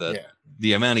know,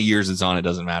 the amount of years it's on, it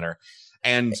doesn't matter.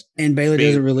 And Baylor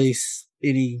doesn't release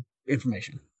any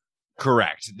information.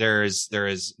 Correct. There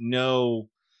is no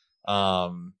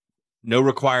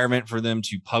requirement for them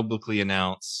to publicly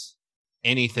announce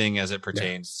anything as it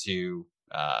pertains to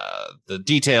the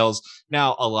details.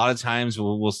 Now, a lot of times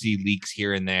we'll see leaks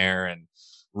here and there and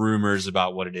rumors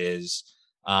about what it is.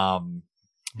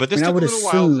 But this took a little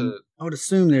while. I would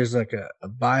assume there's like a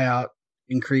buyout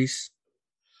increase.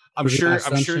 I'm sure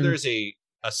there's a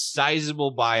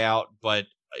sizable buyout, but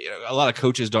a lot of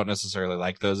coaches don't necessarily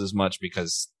like those as much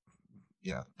because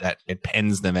that it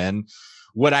pens them in.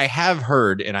 What I have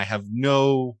heard, and I have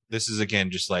this is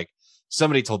again just like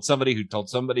somebody told somebody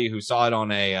who saw it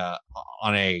on a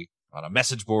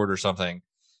message board or something,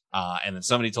 and then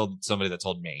somebody told somebody that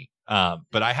told me.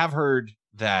 But I have heard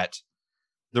that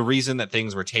the reason that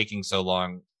things were taking so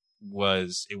long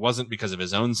it wasn't because of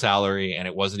his own salary, and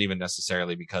it wasn't even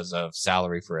necessarily because of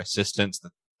salary for assistants.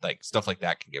 Like stuff like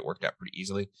that can get worked out pretty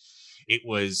easily. It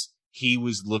was he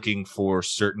was looking for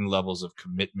certain levels of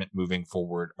commitment moving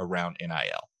forward around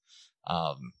NIL.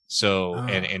 And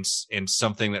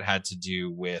something that had to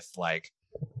do with like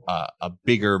a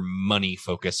bigger money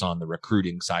focus on the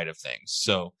recruiting side of things.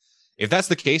 So if that's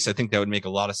the case, I think that would make a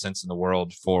lot of sense in the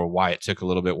world for why it took a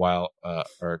little while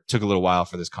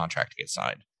for this contract to get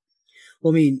signed.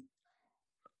 Well, I mean,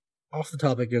 off the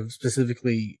topic of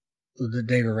specifically the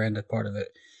Dave Aranda part of it,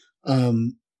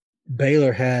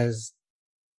 Baylor has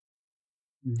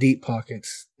deep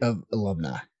pockets of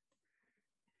alumni.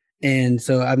 And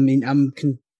so, I mean, I'm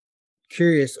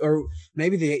curious, or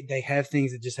maybe they have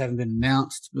things that just haven't been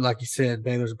announced. But like you said,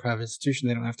 Baylor's a private institution.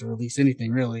 They don't have to release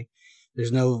anything, really.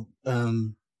 There's no,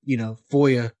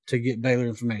 FOIA to get Baylor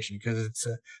information because it's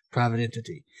a private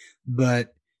entity.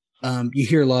 But you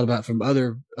hear a lot about from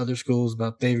other schools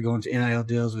about they've gone to NIL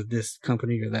deals with this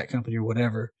company or that company or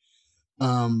whatever.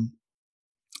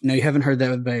 Now you haven't heard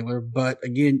that with Baylor, but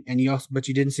again, you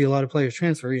didn't see a lot of players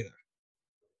transfer either.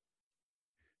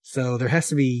 So there has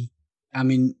to be, I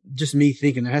mean, just me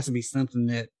thinking there has to be something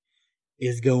that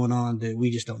is going on that we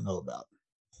just don't know about.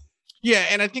 Yeah,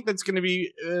 and I think that's going to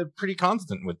be pretty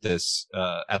constant with this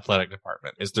athletic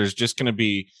department. Is there's just going to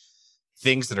be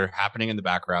things that are happening in the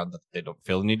background that they don't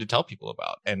feel the need to tell people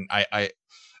about. And I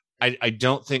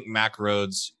don't think Mac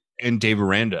Rhodes and Dave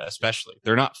Aranda, especially,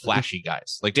 they're not flashy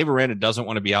guys. Like Dave Aranda doesn't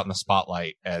want to be out in the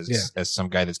spotlight as some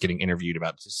guy that's getting interviewed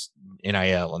about just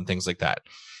NIL and things like that.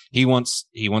 He wants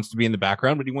to be in the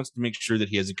background, but he wants to make sure that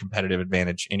he has a competitive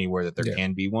advantage anywhere that there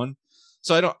can be one.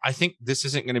 So I think this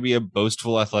isn't going to be a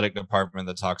boastful athletic department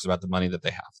that talks about the money that they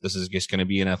have. This is just going to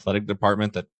be an athletic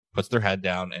department that puts their head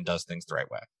down and does things the right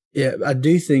way. Yeah, I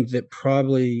do think that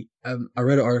probably I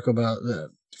read an article about the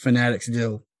Fanatics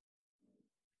deal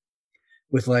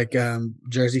with like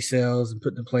jersey sales and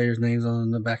putting the players' names on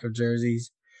the back of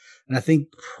jerseys. And I think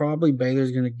probably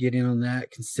Baylor's going to get in on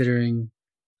that considering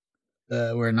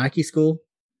we're a Nike school.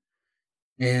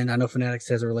 And I know Fanatics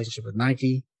has a relationship with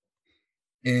Nike.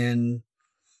 And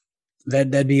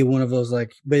that'd be one of those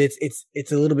like, but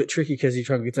it's a little bit tricky because it's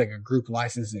like a group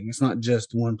licensing. It's not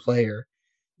just one player.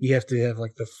 You have to have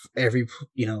like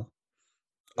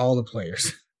all the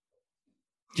players.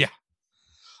 Yeah.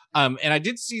 And I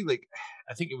did see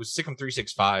I think it was Sikkim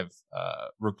 365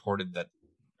 reported that,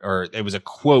 or it was a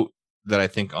quote that I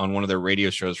think on one of their radio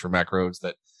shows for Mac Rhodes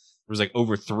that there was like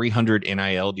over 300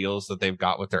 NIL deals that they've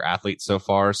got with their athletes so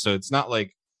far. So it's not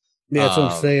like, yeah, that's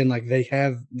what I'm saying. Like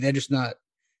they're just not,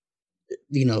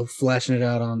 flashing it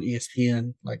out on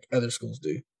ESPN like other schools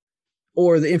do,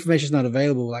 or the information's not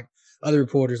available. Like other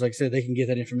reporters, like I said, they can get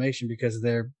that information because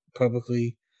they're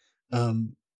publicly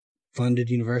funded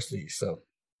universities. So,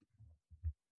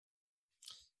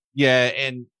 yeah,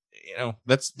 and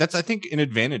that's I think an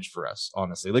advantage for us,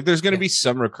 honestly. Like there's going to be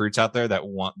some recruits out there that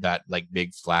want that like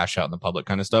big flash out in the public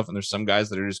kind of stuff, and there's some guys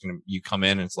that are just you come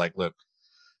in and it's like, look,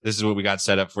 this is what we got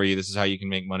set up for you. This is how you can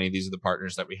make money. These are the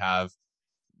partners that we have.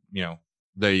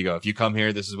 there you go. If you come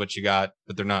here, this is what you got.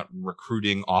 But they're not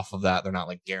recruiting off of that. They're not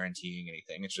like guaranteeing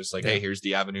anything. It's just like, hey, here's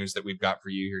the avenues that we've got for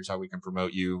you. Here's how we can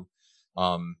promote you.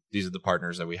 These are the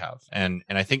partners that we have. And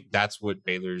I think that's what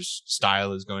Baylor's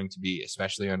style is going to be,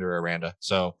 especially under Aranda.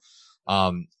 So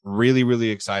really, really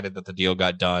excited that the deal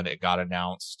got done. It got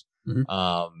announced.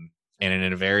 And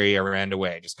in a very Aranda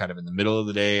way, just kind of in the middle of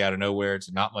the day, out of nowhere.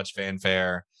 It's not much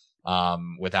fanfare,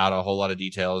 without a whole lot of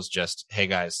details. Just, hey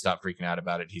guys, stop freaking out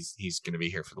about it. He's going to be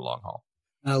here for the long haul.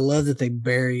 I love that they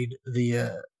buried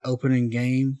the opening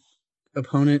game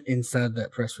opponent inside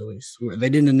that press release. They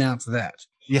didn't announce that.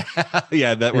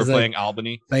 Yeah, that we're playing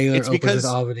Albany. Baylor it's because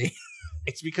Albany.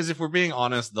 It's because if we're being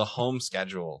honest, the home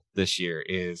schedule this year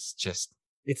is just.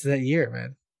 It's that year,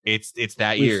 man. It's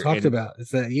that year. We've talked about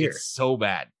it's that year. It's so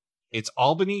bad. It's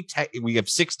Albany Tech. We have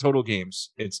 6 total games.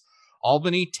 It's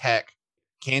Albany Tech,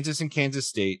 Kansas and Kansas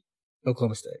State,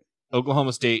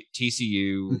 Oklahoma State,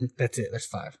 TCU. That's it. That's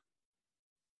 5.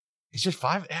 It's just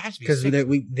 5. It has to be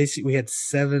because we had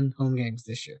 7 home games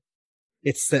this year.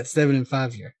 It's that 7 and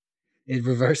 5 year. It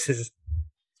reverses.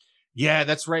 Yeah,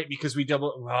 that's right. Because we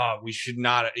we should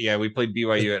not. Yeah, we played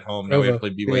BYU at home. Now we have to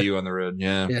play BYU on the road.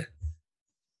 Yeah.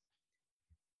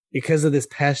 Because of this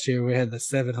past year, we had the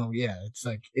 7 home. Yeah, it's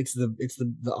like it's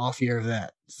the off year of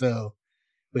that. So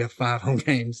we have 5 home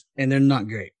games, and they're not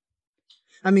great.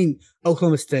 I mean,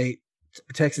 Oklahoma State,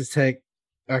 Texas Tech.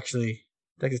 Actually,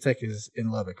 Texas Tech is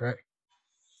in Lubbock, right?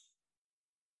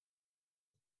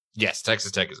 Yes,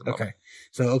 Texas Tech is in Lubbock. Okay,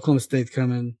 so Oklahoma State's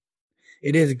coming.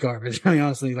 It is garbage. I mean,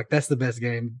 honestly, like that's the best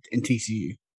game in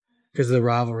TCU because of the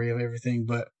rivalry of everything.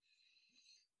 But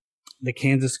the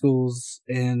Kansas schools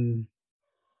and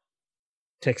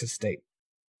Texas State.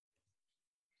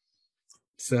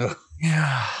 So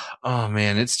yeah. Oh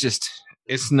man,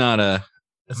 it's not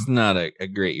a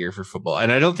great year for football.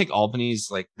 And I don't think Albany's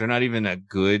like they're not even a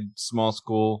good small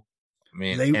school. I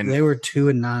mean they were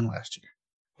 2-9 last year.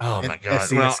 Oh my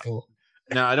god. School.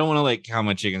 Now I don't want to like count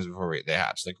my chickens before they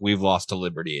hatch. Like we've lost to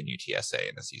Liberty and UTSA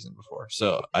in the season before.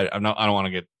 So I don't want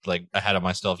to get like ahead of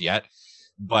myself yet.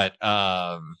 But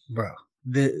bro,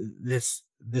 this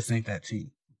ain't that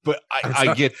team. But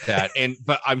I get that,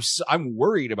 but I'm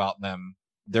worried about them.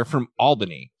 They're from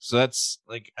Albany, so that's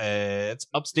like it's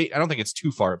upstate. I don't think it's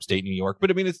too far upstate New York, but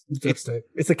I mean it's upstate.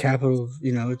 It's the capital of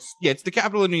it's the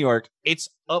capital of New York. It's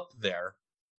up there,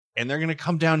 and they're gonna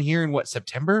come down here in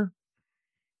September.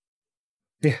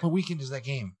 Yeah, what weekend is that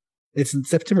game? It's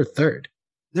September 3rd.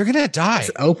 They're gonna die.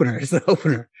 It's the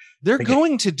opener. They're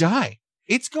going to die.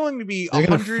 It's going to be. They're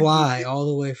gonna fly all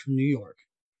the way from New York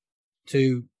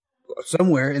to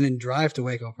somewhere and then drive to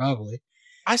Waco probably.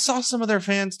 I saw some of their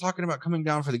fans talking about coming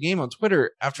down for the game on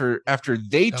Twitter after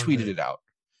they tweeted it out,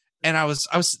 and I was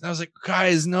like,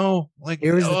 guys, no, like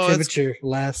here was the temperature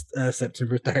last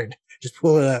September 3rd. Just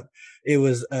pull it up. It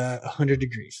was 100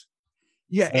 degrees.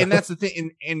 Yeah, and that's the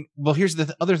thing. And well, here's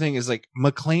the other thing is like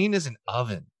McLean is an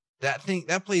oven. That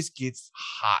place gets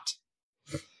hot.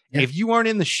 Yeah. If you aren't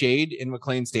in the shade in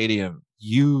McLean Stadium,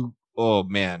 oh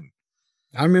man.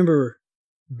 I remember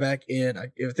back in, I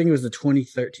think it was the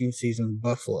 2013 season,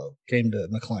 Buffalo came to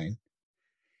McLean.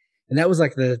 And that was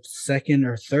like the 2nd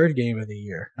or 3rd game of the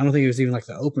year. I don't think it was even like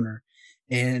the opener.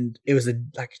 And it was a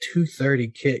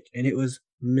 2:30 kick, and it was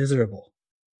miserable.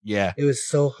 Yeah. It was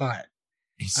so hot.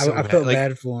 So I felt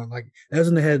bad for him. Like that was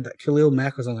when they had Khalil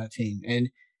Mack was on that team, and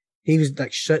he was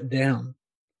like shut down.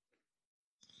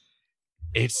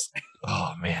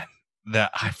 Oh man,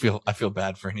 that I feel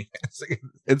bad for anything.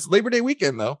 It's Labor Day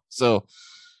weekend though, so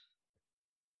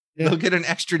they'll get an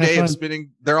extra day of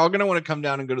spinning. They're all gonna want to come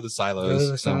down and go to the silos. Go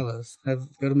to the silos.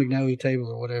 Go to McGonigal table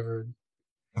or whatever.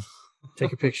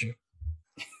 Take a picture.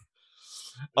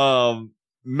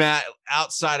 Matt,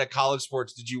 outside of college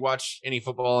sports, did you watch any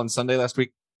football on Sunday last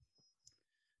week?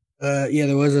 Yeah,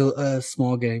 there was a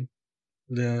small game.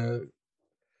 The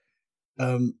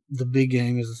big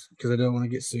game is because I don't want to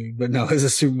get sued, but no, it's a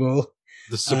Super Bowl.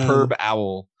 The Superb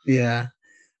Owl. Yeah.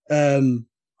 It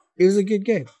was a good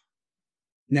game.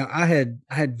 Now I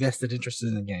had vested interest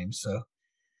in the game, so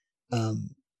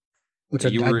which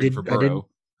you were in for Burrow.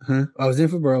 I was in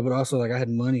for Burrow, but also like I had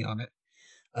money on it.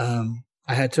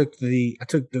 I took the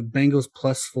Bengals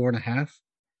plus 4.5,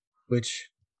 which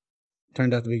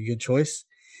turned out to be a good choice,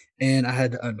 and I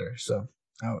had the under. So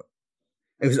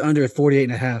it was under at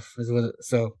 48.5.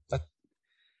 So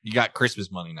you got Christmas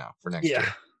money now for next year.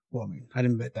 Well, I mean, I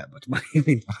didn't bet that much money. I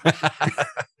mean, it's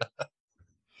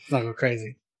not go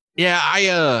crazy. Yeah,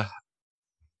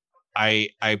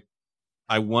 I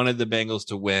wanted the Bengals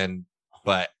to win,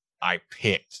 but I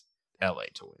picked LA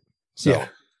to win. So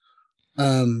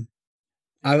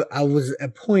I was at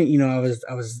a point, I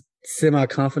was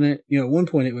semi-confident. At one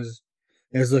point it was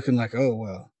looking like, oh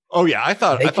well, Oh yeah, I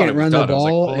thought they it can't was run the done. I was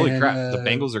like, ball. holy And, crap, the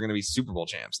Bengals are going to be Super Bowl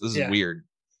champs. This is yeah. weird.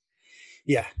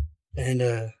 Yeah, and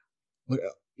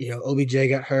OBJ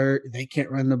got hurt. They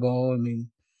can't run the ball. I mean,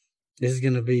 this is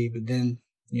going to be. But then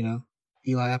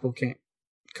Eli Apple can't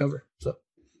cover. So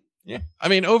yeah, I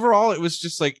mean, overall, it was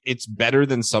just like it's better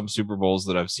than some Super Bowls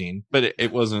that I've seen, but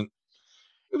it wasn't.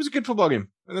 It was a good football game,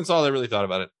 and that's all I really thought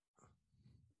about it.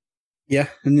 Yeah,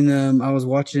 and then I was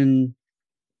watching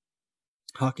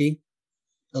hockey,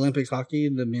 Olympics hockey.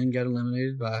 The men got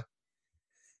eliminated by, I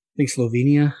think,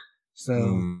 Slovenia.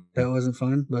 So that wasn't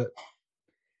fun. But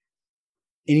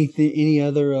any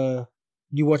other?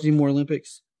 You watch any more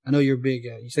Olympics? I know you're big.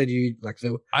 You said you like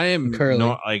the. I am curling.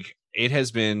 not like. It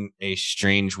has been a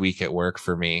strange week at work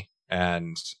for me,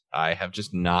 and I have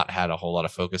just not had a whole lot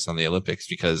of focus on the Olympics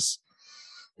because.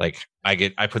 Like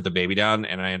I put the baby down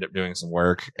and I end up doing some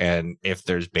work. And if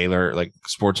there's Baylor like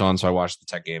sports on, so I watched the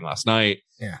Tech game last night.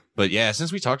 Yeah. But yeah,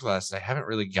 since we talked last, I haven't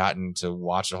really gotten to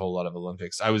watch a whole lot of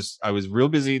Olympics. I was real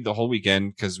busy the whole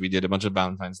weekend because we did a bunch of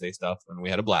Valentine's Day stuff and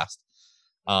we had a blast.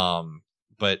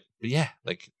 But yeah,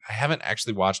 like I haven't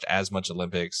actually watched as much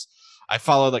Olympics. I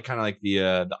followed like kind of like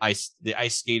the ice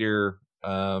skater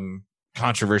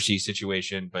controversy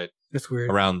situation, but that's weird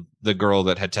around the girl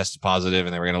that had tested positive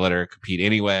and they were going to let her compete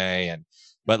anyway.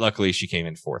 But luckily she came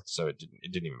in fourth. So it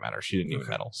didn't even matter. She didn't even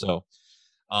medal. So,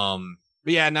 but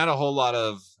yeah, not a whole lot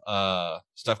of,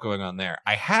 stuff going on there.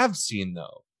 I have seen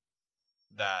though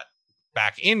that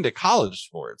back into college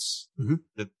sports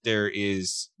that there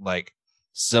is like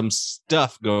some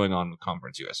stuff going on with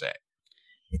Conference USA.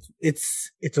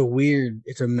 It's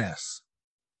a mess.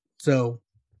 So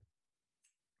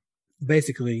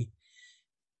basically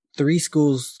 3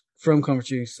 schools from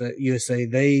Conference USA,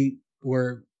 they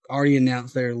were already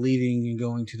announced they're leaving and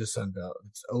going to the Sun Belt.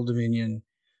 It's Old Dominion,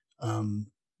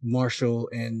 Marshall,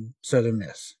 and Southern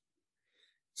Miss.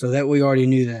 So that we already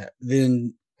knew that.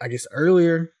 Then I guess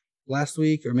earlier last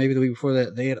week or maybe the week before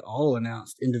that, they had all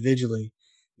announced individually,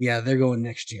 yeah, they're going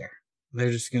next year.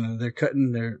 They're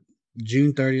cutting their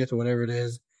June 30th or whatever it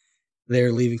is.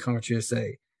 They're leaving Conference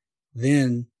USA.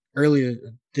 Then earlier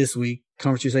this week,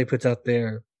 Conference USA puts out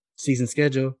their season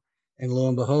schedule, and lo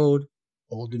and behold,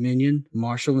 Old Dominion,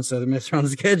 Marshall, and Southern Miss are on the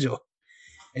schedule.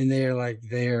 And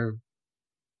they're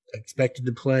expected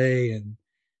to play, and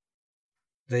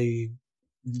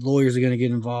lawyers are going to get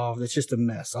involved. It's just a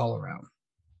mess all around.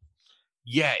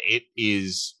 Yeah, it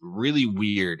is really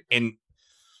weird. And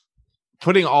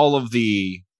putting all of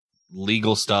the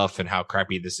legal stuff and how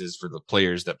crappy this is for the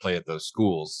players that play at those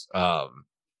schools,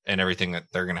 and everything that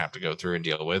they're going to have to go through and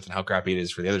deal with and how crappy it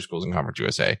is for the other schools in Conference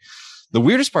USA. The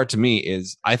weirdest part to me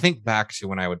is I think back to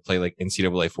when I would play like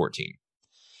NCAA 14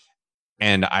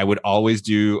 and I would always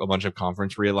do a bunch of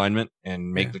conference realignment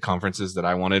and make the conferences that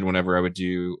I wanted whenever I would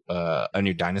do a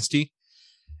new dynasty.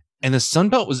 And the Sun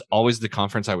Belt was always the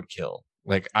conference I would kill.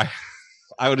 Like I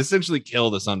would essentially kill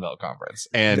the Sun Belt conference.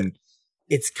 And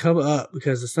it's come up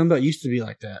because the Sun Belt used to be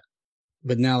like that,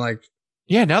 but now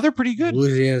yeah, now they're pretty good.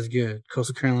 Louisiana's good.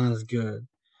 Coastal Carolina's good.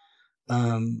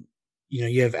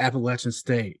 You have Appalachian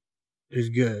State, who's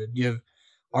good. You have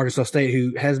Arkansas State,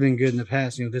 who has been good in the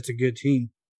past. That's a good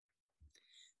team.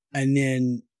 And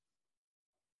then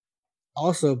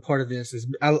also part of this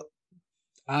is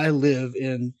I live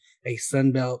in a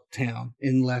Sunbelt town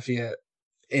in Lafayette,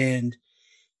 and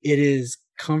it is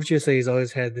Conference USA has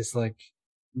always had this like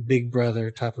big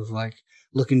brother type of like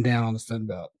looking down on the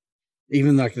Sunbelt.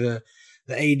 Even like the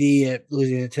AD at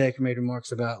Louisiana Tech made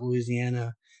remarks about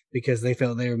Louisiana because they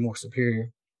felt they were more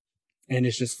superior. And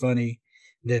it's just funny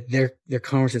that their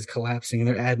conference is collapsing and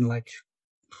they're adding like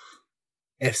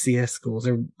FCS schools.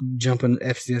 They're jumping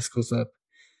FCS schools up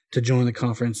to join the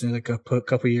conference in like a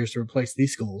couple of years to replace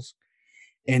these schools.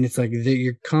 And it's like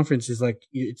your conference is like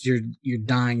it's your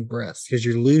dying breath because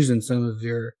you're losing some of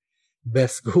your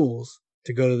best schools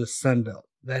to go to the Sun Belt.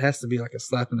 That has to be like a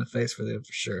slap in the face for them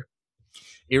for sure.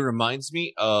 It reminds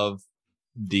me of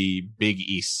the Big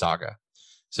East saga.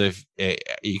 So if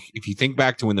you think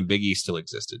back to when the Big East still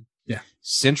existed, yeah,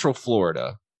 Central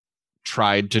Florida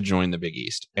tried to join the Big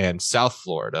East, and South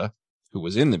Florida, who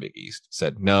was in the Big East,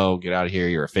 said, "No, get out of here.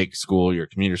 You're a fake school. You're a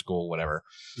commuter school. Whatever.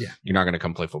 Yeah, you're not going to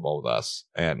come play football with us."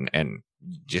 And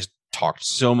just talked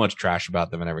so much trash about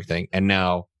them and everything. And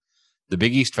now the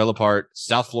Big East fell apart.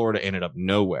 South Florida ended up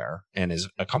nowhere and is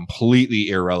a completely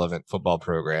irrelevant football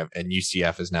program. And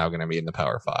UCF is now going to be in the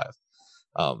Power Five.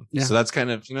 So that's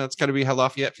kind of, that's got to be how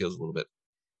Lafayette feels a little bit.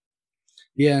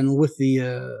 Yeah. And with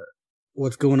the,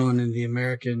 what's going on in the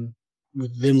American,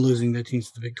 with them losing their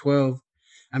teams to the Big 12,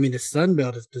 I mean, the Sun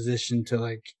Belt is positioned to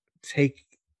like take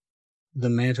the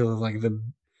mantle of like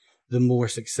the more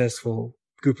successful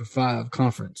Group of Five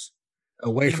conference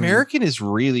away The from American is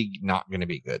really not going to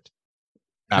be good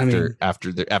after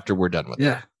we're done with it.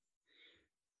 Yeah.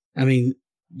 I mean,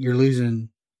 you're losing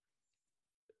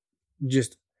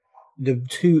just the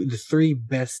three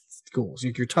best schools.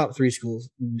 Like your top three schools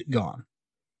gone.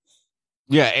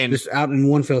 Yeah, and just out in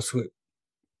one fell swoop.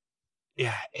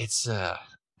 Yeah, it's they're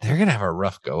gonna have a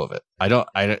rough go of it.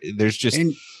 There's just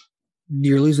and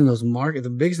you're losing those markets. The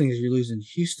biggest thing is you're losing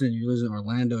Houston, you're losing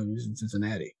Orlando, and you're losing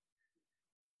Cincinnati.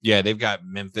 Yeah, they've got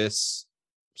Memphis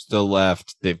still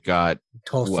left. They've got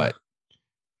Tulsa.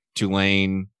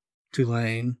 Tulane,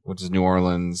 which is New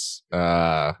Orleans. You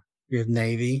have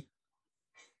Navy.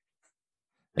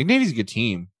 Like Navy's a good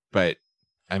team, but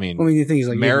I mean, the thing is,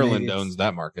 like, Maryland owns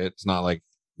that market. It's not like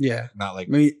not like.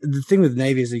 I mean, the thing with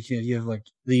Navy is that you have like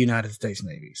the United States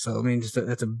Navy, so I mean,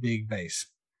 that's a big base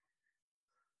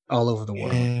all over the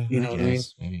world. Yeah, you know what I mean?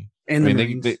 Maybe.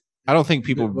 And I don't think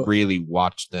people really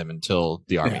watched them until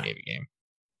the Army Navy game.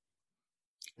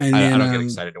 And I don't get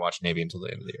excited to watch Navy until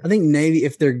the end of the year. I think Navy,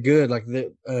 if they're good, like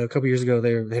a couple years ago,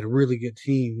 they had a really good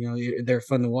team. You know, they're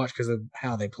fun to watch because of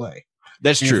how they play.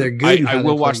 That's and true. If they're good I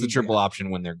will watch the triple option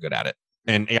when they're good at it.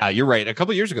 And yeah, you're right. A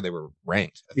couple years ago, they were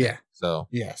ranked. Yeah. So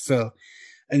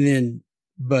and then,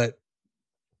 but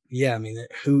yeah, I mean,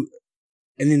 and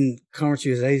then Conference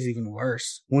USA is even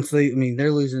worse.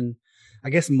 They're losing. I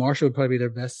guess Marshall would probably be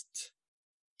their best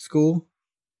school,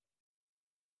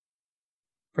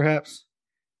 perhaps.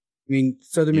 I mean,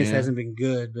 Southern Miss hasn't been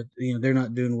good, but they're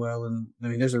not doing well, and I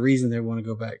mean, there's a reason they want to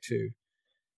go back to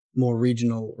more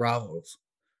regional rivals.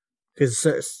 Because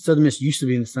Southern Miss used to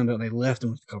be in the Sun Belt, and they left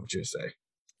them with the Conference USA.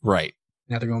 Right.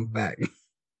 Now they're going back.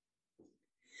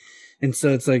 And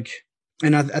so it's like,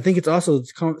 and I think it's also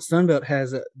Sun Belt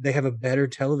they have a better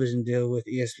television deal with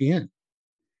ESPN,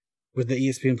 with the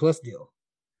ESPN Plus deal.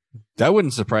 That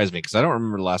wouldn't surprise me because I don't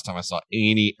remember the last time I saw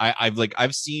any.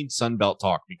 I've seen Sun Belt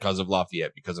talk because of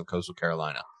Lafayette, because of Coastal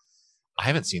Carolina. I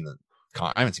haven't seen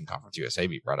Conference USA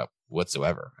be brought up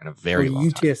whatsoever in a very long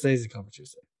time. UTSA is the Conference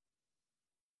USA.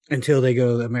 Until they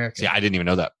go to America. Yeah, I didn't even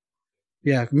know that.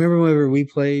 Yeah, remember whenever we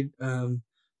played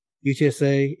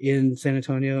UTSA in San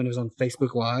Antonio and it was on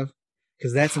Facebook Live?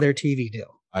 Because that's their TV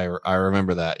deal. I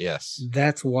remember that, yes.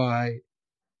 That's why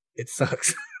it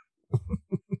sucks.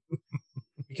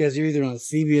 Because you're either on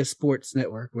CBS Sports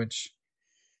Network, which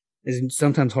is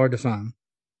sometimes hard to find,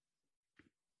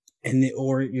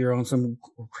 or you're on some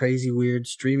crazy, weird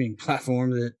streaming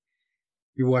platform that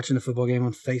you're watching a football game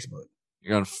on Facebook.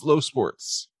 You're on Flow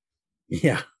Sports.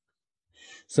 Yeah.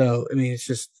 So, I mean, it's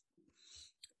just...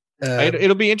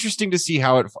 it'll be interesting to see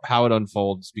how it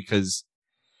unfolds because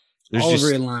there's all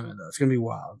realignment, though. It's going to be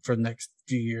wild for the next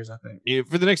few years, I think.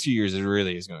 For the next few years, it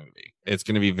really is going to be. It's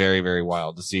going to be very, very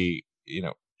wild to see,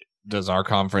 does our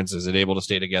conference, is it able to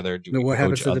stay together? What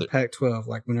happens to the Pac-12,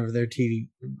 like whenever their TV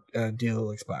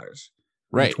deal expires?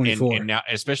 Right. And now,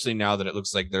 especially now that it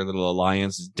looks like their little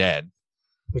alliance is dead.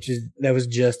 That was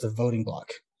just a voting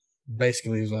block.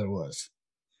 Basically is what it was.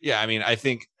 Yeah, I mean, I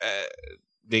think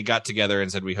they got together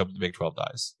and said, we hope the Big 12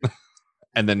 dies.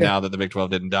 And then now that the Big 12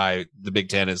 didn't die, the Big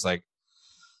 10 is like,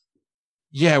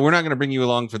 yeah, we're not going to bring you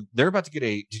along they're about to get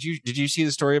did you see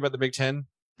the story about the Big 10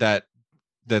 that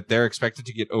they're expected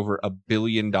to get over $1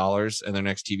 billion in their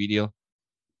next TV deal?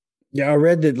 Yeah, I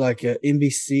read that like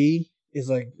NBC is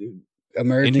like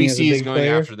emerging as a big is going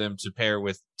player. after them to pair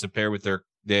with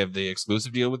they have the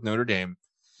exclusive deal with Notre Dame.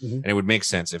 Mm-hmm. And it would make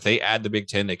sense if they add the Big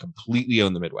 10, they completely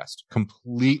own the Midwest,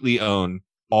 completely own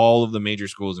all of the major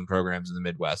schools and programs in the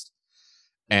Midwest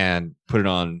and put it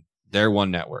on their one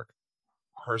network.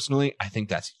 Personally, I think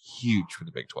that's huge for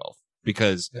the Big 12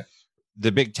 because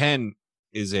the Big 10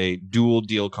 is a dual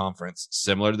deal conference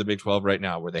similar to the Big 12 right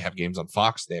now, where they have games on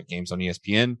Fox, they have games on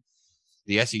ESPN.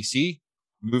 The SEC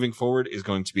moving forward is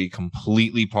going to be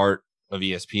completely part of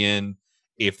ESPN.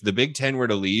 If the Big 10 were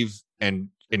to leave and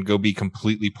go be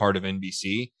completely part of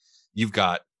NBC, you've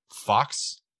got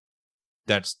Fox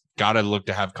that's got to look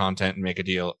to have content and make a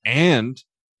deal, and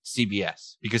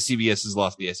CBS, because CBS has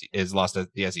lost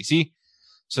the SEC.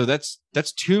 So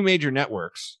that's two major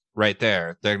networks right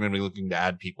there. They're going to be looking to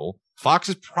add people. Fox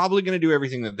is probably going to do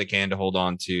everything that they can to hold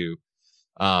on to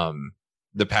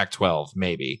the Pac-12,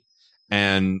 maybe.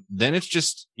 And then it's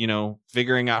just,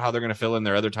 figuring out how they're going to fill in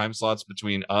their other time slots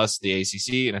between us, the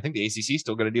ACC, and I think the ACC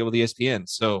still got to deal with ESPN.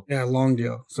 So yeah, long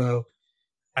deal. So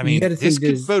I mean, this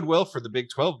could bode well for the Big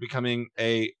 12 becoming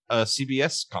a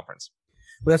CBS conference.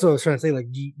 Well, that's what I was trying to say. Like,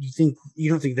 you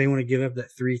don't think they want to give up that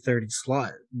 3:30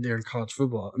 slot there in college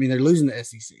football? I mean, they're losing the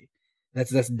SEC.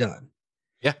 That's done.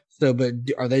 Yeah. So, but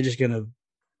are they just going to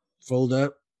fold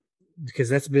up because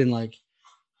that's been like,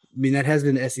 I mean, that has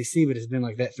been the SEC, but it's been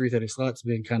like that 3:30 slot's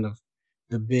been kind of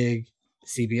the big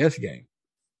CBS game.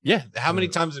 Yeah. How many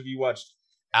times have you watched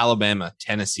Alabama,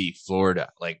 Tennessee, Florida,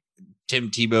 like Tim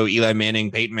Tebow, Eli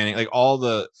Manning, Peyton Manning, like all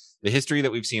the history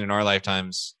that we've seen in our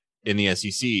lifetimes in the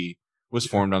SEC was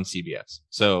formed on CBS.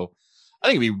 So I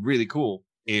think it'd be really cool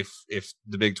if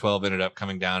the Big 12 ended up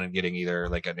coming down and getting either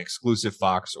like an exclusive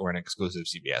Fox or an exclusive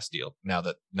CBS deal. Now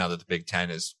that the Big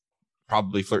 10 is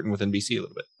probably flirting with NBC a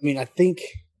little bit. I mean, I think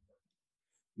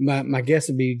my guess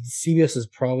would be CBS is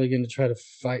probably going to try to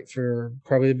fight for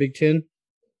probably the Big 10.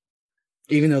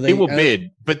 Even though they will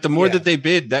bid, but the more that they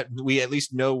bid, that we at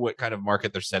least know what kind of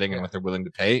market they're setting and what they're willing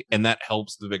to pay, and that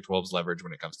helps the Big 12's leverage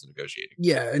when it comes to negotiating.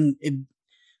 Yeah, and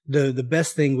the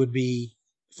best thing would be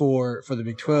for the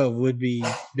Big 12 would be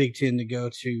Big 10 to go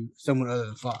to someone other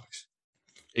than Fox.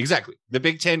 Exactly. The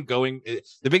Big 10 going to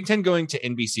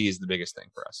NBC is the biggest thing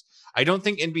for us. I don't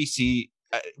think NBC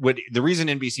the reason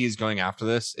NBC is going after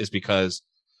this is because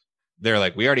they're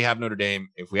like, we already have Notre Dame.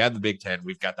 If we have the Big 10,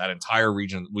 we've got that entire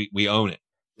region. We own it.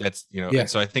 That's, and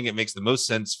so I think it makes the most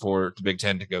sense for the Big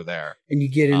 10 to go there. And you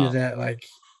get into that, like,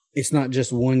 it's not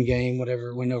just one game,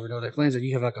 whatever, whenever Notre Dame plans,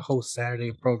 you have like a whole Saturday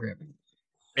of programming.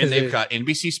 And they've got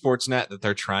NBC Sportsnet that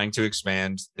they're trying to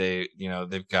expand.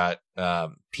 They've got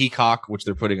Peacock, which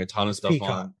they're putting a ton of stuff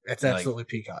on. That's absolutely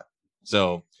Peacock.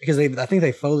 So because I think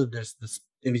they folded this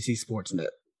NBC Sportsnet.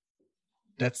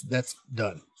 That's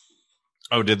done.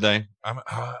 Oh, did they? I'm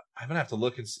gonna have to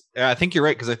look and see. I think you're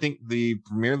right, because I think the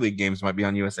Premier League games might be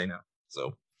on USA now.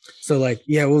 So like,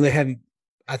 yeah, well, they have.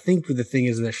 I think the thing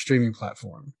is their streaming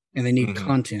platform, and they need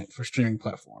content for streaming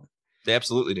platform. They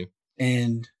absolutely do.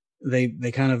 And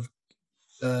they kind of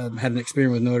had an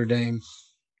experiment with Notre Dame.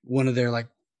 One of their like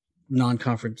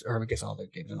non-conference, or I guess all their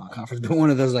games are non-conference, but one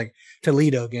of those like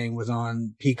Toledo game was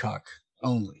on Peacock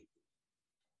only.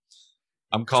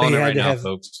 I'm calling it right now,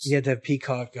 folks. You had to have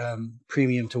Peacock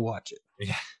premium to watch it.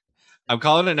 Yeah, I'm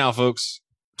calling it now, folks.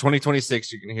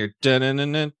 2026, you're gonna hear dun dun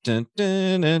dun dun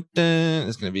dun dun dun.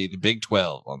 It's gonna be the Big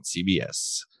 12 on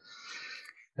CBS.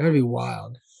 That would be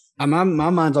wild. My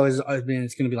mind's always been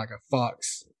it's gonna be like a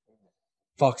Fox.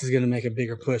 Fox is gonna make a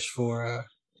bigger push for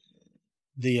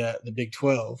the Big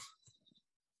 12.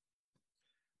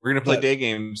 We're gonna play day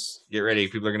games. Get ready.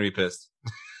 People are gonna be pissed.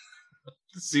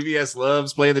 CBS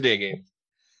loves playing the day game.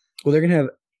 Well, they're gonna have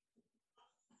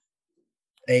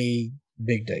a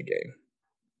big day game.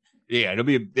 Yeah, it'll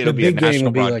be a national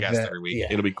broadcast every week. Yeah.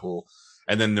 It'll be cool,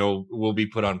 and then will be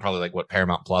put on probably like what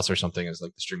Paramount Plus or something is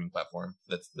like the streaming platform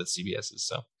that CBS is.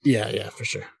 So yeah, for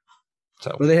sure.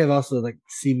 So, well, they have also like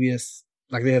CBS,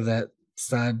 like they have that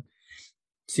side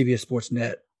CBS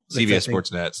Sportsnet,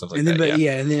 stuff like and then, that.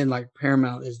 And then like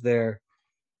Paramount is their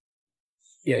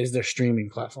streaming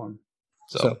platform.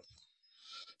 So,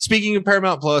 speaking of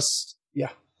Paramount Plus,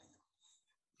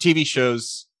 TV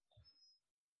shows,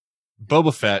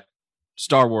 Boba Fett,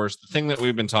 Star Wars, the thing that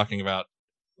we've been talking about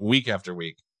week after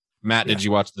week. Matt, did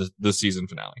you watch the season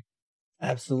finale?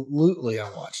 Absolutely, I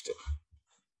watched it.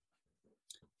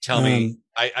 Tell me,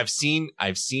 I've seen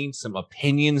some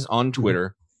opinions on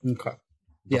Twitter. Okay.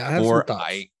 Yeah, I have some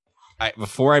thoughts.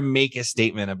 Before I make a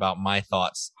statement about my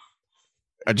thoughts,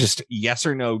 just yes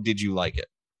or no, did you like it?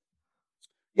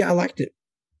 Yeah, I liked it.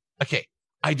 Okay,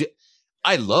 I did.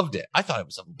 I loved it. I thought it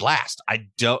was a blast. I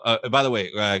don't. By the way,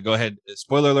 go ahead.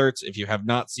 Spoiler alerts. If you have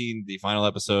not seen the final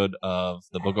episode of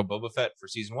the Book of Boba Fett for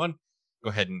season 1,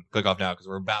 go ahead and click off now because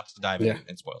we're about to dive in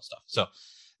and spoil stuff. So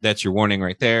that's your warning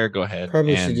right there. Go ahead.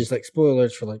 Probably should just like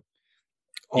spoilers for like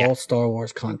all Star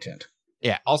Wars content.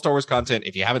 Yeah, all Star Wars content.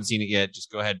 If you haven't seen it yet,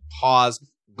 just go ahead, pause,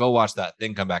 go watch that,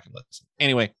 then come back and listen.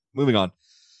 Anyway, moving on.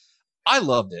 I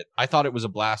loved it. I thought it was a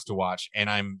blast to watch, and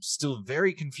I'm still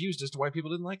very confused as to why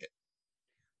people didn't like it.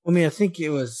 I mean, I think it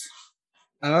was.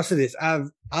 I'll say this: I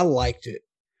liked it.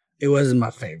 It wasn't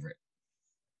my favorite.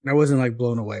 I wasn't like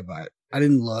blown away by it. I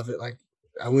didn't love it. Like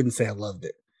I wouldn't say I loved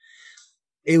it.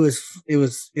 It was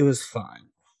fine.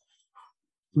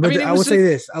 But I would say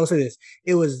this.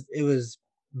 It was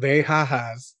very high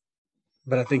highs,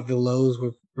 but I think the lows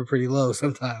were pretty low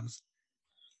sometimes.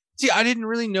 See, I didn't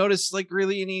really notice like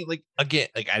really any like again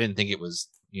like I didn't think it was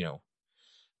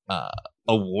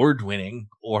award winning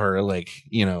or like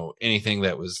anything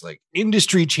that was like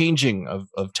industry changing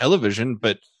of television.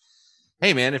 But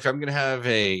hey, man, if I'm gonna have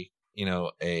a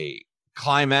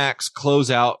climax,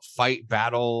 closeout, fight,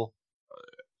 battle,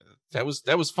 that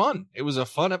was fun. It was a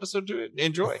fun episode to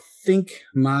enjoy. I think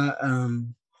my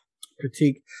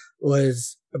critique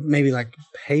was maybe like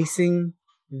pacing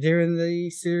during the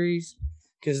series.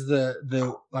 Because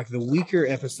the weaker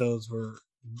episodes were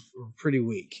pretty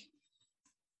weak.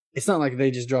 it's not like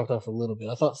they just dropped off a little bit.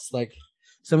 I thought like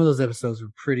some of those episodes were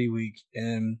pretty weak,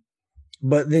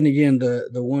 but then again, the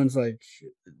ones like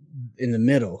in the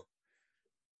middle,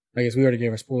 I guess we already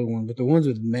gave our spoiler one, but the ones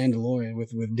with Mandalorian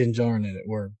with Din Djarin in it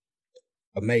were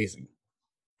amazing.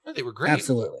 Yeah, they were great.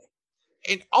 Absolutely.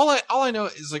 And all I know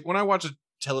is like when I watch a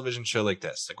television show like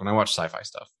this, like when I watch sci-fi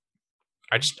stuff,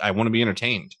 I want to be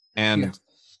entertained. And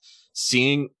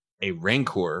seeing a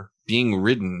Rancor being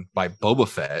ridden by Boba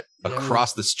Fett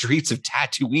across the streets of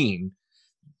Tatooine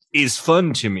is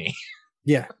fun to me.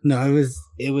 Yeah, no,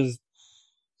 it was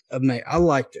amazing. I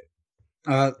liked it.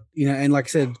 And like I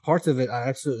said, parts of it I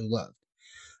absolutely loved.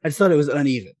 I just thought it was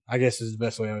uneven, I guess is the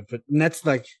best way I would put it. And that's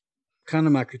like kind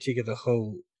of my critique of the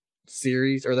whole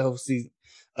series or the whole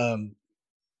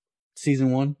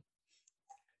season 1,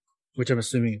 which I'm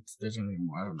assuming there's going to be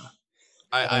more. I don't know.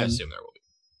 I assume there will be.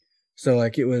 So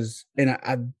like it was, and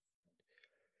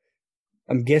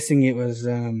I'm guessing it was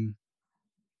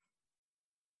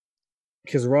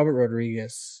because Robert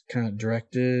Rodriguez kind of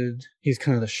directed. He's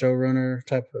kind of the showrunner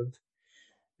type of,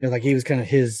 like he was kind of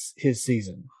his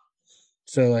season.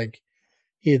 So like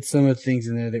he had some of the things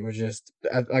in there that were just,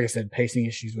 like I said, pacing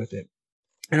issues with it.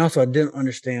 And also I didn't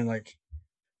understand what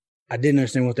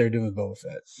they were doing with Boba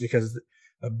Fett, because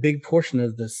a big portion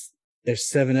of this, there's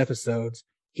 7 episodes.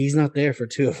 He's not there for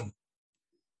 2 of them.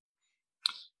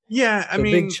 Yeah, I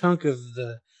mean, a big chunk of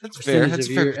the percentage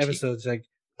of your episodes, like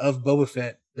of Boba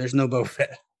Fett, there's no Boba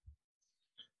Fett.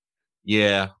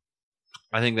 Yeah,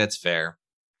 I think that's fair.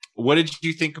 What did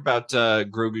you think about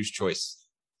Grogu's choice?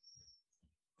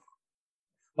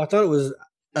 Well, I thought it was.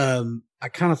 I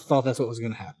kind of thought that's what was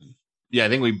going to happen. Yeah, I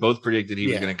think we both predicted he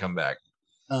was going to come back.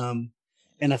 And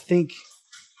I think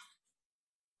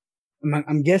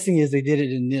I'm guessing is they did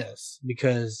it in this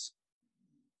because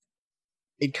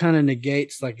it kind of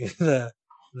negates like the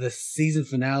season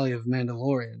finale of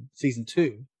Mandalorian season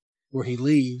 2, where he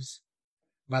leaves.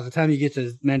 By the time you get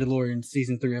to Mandalorian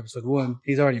season 3, episode 1,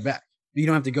 he's already back. You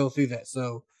don't have to go through that.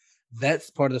 So that's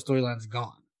part of the storyline is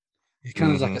gone. It's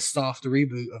kind of like a soft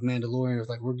reboot of Mandalorian. It's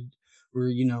like we're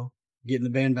getting the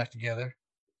band back together,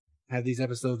 have these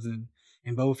episodes in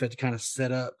Boba Fett to kind of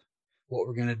set up what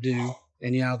we're gonna do.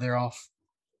 And they're off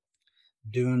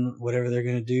doing whatever they're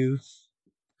gonna do,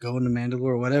 going to Mandalore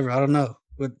or whatever. I don't know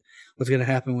what's gonna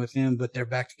happen with them, but they're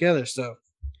back together. So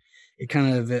it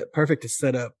kind of perfect to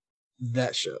set up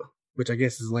that show, which I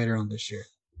guess is later on this year.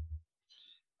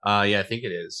 Yeah, I think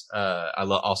it is. I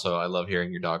love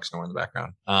hearing your dog snore in the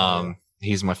background.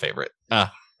 He's my favorite.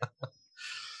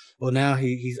 Well, now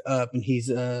he's up and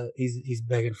he's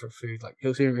begging for food. Like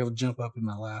he'll jump up in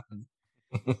my lap and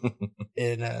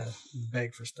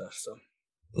beg for stuff. So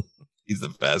he's the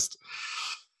best.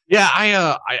 Yeah,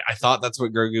 I thought that's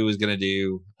what Grogu was gonna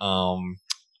do. I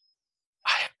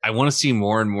want to see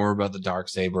more and more about the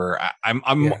Darksaber.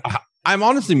 I'm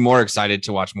honestly more excited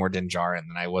to watch more Din Djarin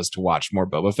than I was to watch more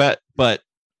Boba Fett, but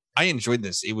I enjoyed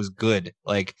this. It was good.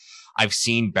 Like I've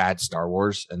seen bad Star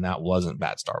Wars, and that wasn't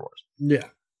bad Star Wars. Yeah,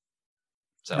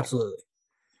 so absolutely.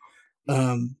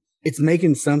 It's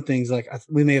making some things like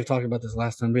we may have talked about this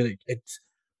last time. Really, it's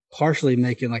partially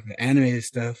making like the animated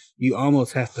stuff. You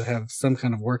almost have to have some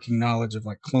kind of working knowledge of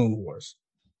like Clone Wars,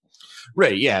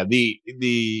 right? Yeah, the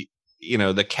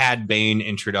Cad Bane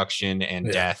introduction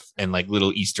and death and like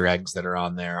little Easter eggs that are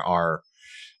on there are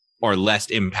less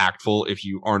impactful if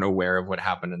you aren't aware of what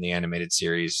happened in the animated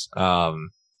series.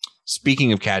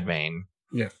 Speaking of Cad Bane,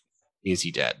 is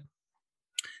he dead?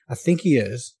 I think he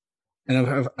is,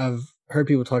 and I've heard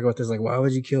people talk about this. Like, why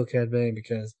would you kill Cad Bane?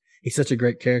 Because he's such a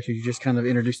great character. You just kind of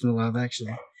introduced him to live action,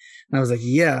 and I was like,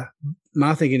 yeah.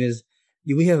 My thinking is,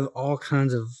 we have all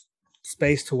kinds of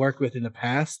space to work with in the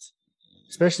past.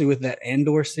 Especially with that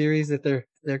Andor series that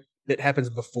that happens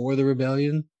before the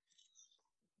rebellion,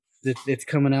 it's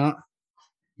coming out.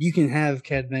 You can have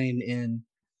Cad Bane in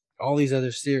all these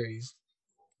other series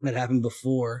that happened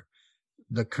before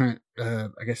the current, I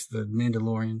guess, the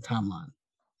Mandalorian timeline.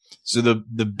 So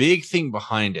the big thing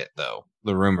behind it, though,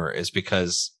 the rumor is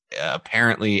because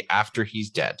apparently after he's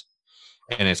dead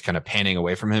and it's kind of panning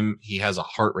away from him, he has a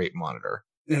heart rate monitor.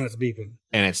 And it's beeping.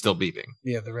 And it's still beeping.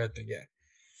 Yeah, the red thing. Yeah.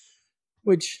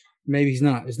 Which maybe he's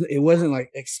not. It wasn't like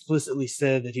explicitly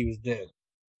said that he was dead.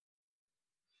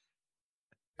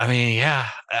 I mean, yeah.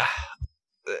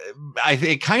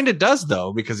 It kind of does,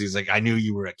 though, because he's like, I knew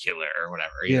you were a killer or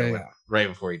whatever. Right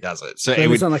before he does it. So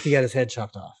it's not like he got his head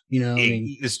chopped off.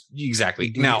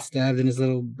 Exactly. Now, stabbed in his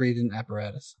little breathing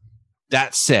apparatus.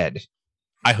 That said,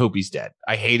 I hope he's dead.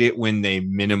 I hate it when they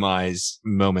minimize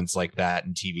moments like that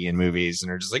in TV and movies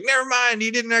and are just like, never mind,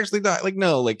 he didn't actually die. Like,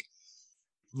 no, like,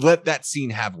 let that scene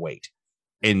have weight.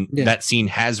 And that scene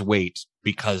has weight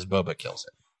because Boba kills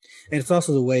it. And it's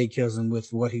also the way he kills him with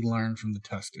what he learned from the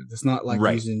Tuskens. It's not like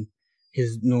using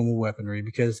his normal weaponry,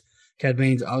 because Cad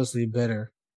Bane's obviously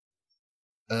better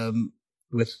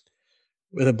with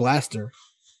a blaster,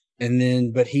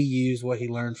 but he used what he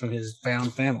learned from his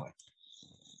found family.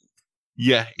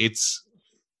 Yeah, it's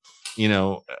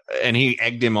and he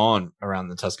egged him on around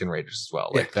the Tusken Raiders as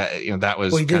well. Like that, that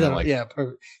was he did that. Like,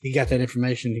 he got that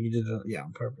information. He did it,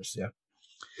 on purpose. Yeah.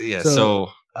 Yeah. So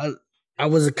I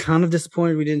was kind of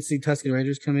disappointed we didn't see Tusken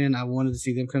Raiders come in. I wanted to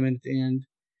see them come in at the end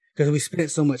because we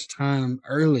spent so much time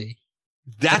early.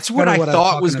 That's what I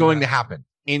thought was going to happen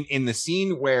in the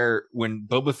scene when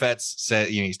Boba Fett said,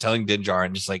 he's telling Din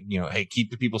Djarin just like, hey,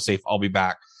 keep the people safe. I'll be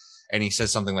back. And he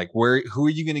says something like, who are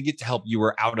you going to get to help? You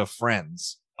were out of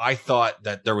friends. I thought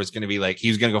that there was going to be he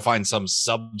was going to go find some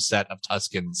subset of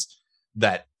Tuskens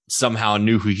that somehow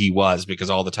knew who he was, because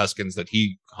all the Tuskens that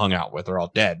he hung out with are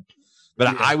all dead.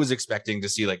 But I was expecting to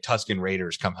see Tusken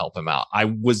Raiders come help him out.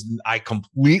 I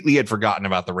completely had forgotten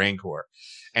about the Rancor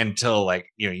until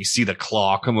you see the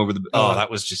claw come over the. Oh,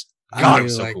 that was just God, it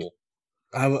was so cool.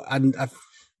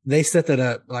 They set that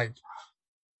up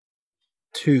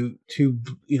to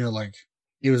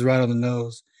it was right on the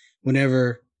nose.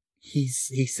 Whenever he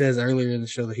says earlier in the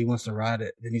show that he wants to ride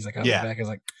it, then he's like, I'll be back. I was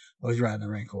like, oh, he's riding the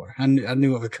Rancor. I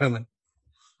knew it was coming.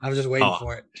 I was just waiting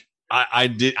for it. I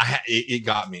did. It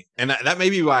got me, and that may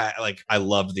be why I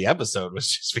loved the episode, was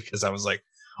just because I was like,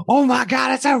 oh my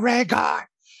God, it's a Rancor.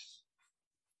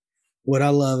 What I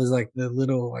love is the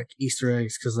little Easter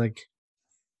eggs, because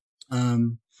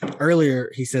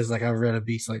earlier he says I've read a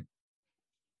beast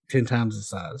 10 times the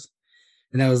size.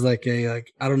 And that was I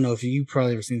don't know if you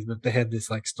probably ever seen this, but they had this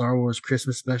Star Wars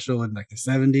Christmas special in the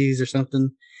 70s or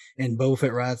something. And Boba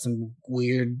Fett rides some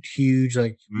weird, huge,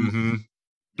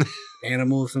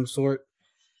 animal of some sort.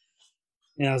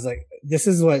 And I was like, this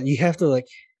is what you have to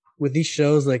with these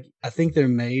shows. I think they're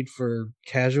made for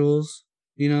casuals,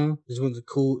 this one's a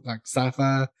cool,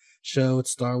 sci-fi show. It's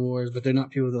Star Wars, but they're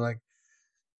not people that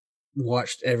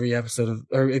watched every episode of,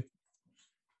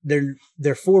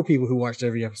 they're for people who watched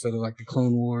every episode of the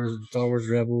Clone Wars and Star Wars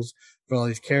Rebels for all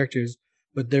these characters,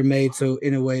 but they're made so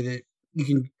in a way that you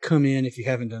can come in if you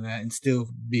haven't done that and still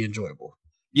be enjoyable.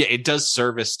 Yeah, it does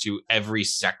service to every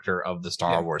sector of the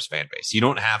Star Wars fan base. You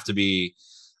don't have to be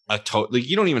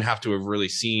you don't even have to have really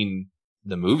seen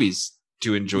the movies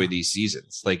to enjoy these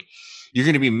seasons. You're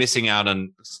going to be missing out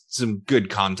on some good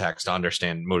context to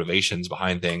understand motivations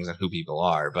behind things and who people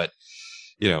are. But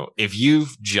if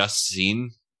you've just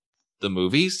seen the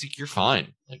movies, you're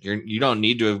fine. You don't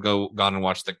need to have gone and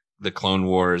watched the Clone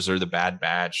Wars or the Bad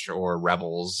Batch or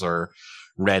Rebels or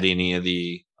read any of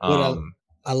the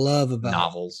I love about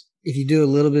novels. If you do a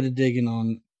little bit of digging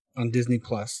on Disney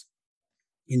Plus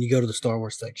and you go to the Star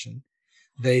Wars section,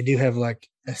 they do have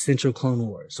essential Clone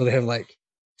Wars. So they have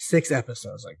 6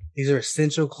 episodes. These are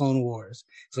essential Clone Wars.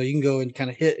 So you can go and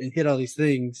kind of hit all these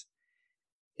things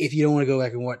if you don't want to go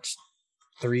back and watch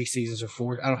 3 seasons or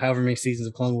 4. I don't know however many seasons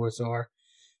of Clone Wars there are.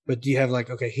 But you have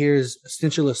okay, here's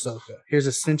essential Ahsoka. Here's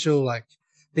essential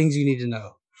things you need to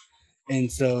know.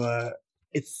 And so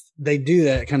they do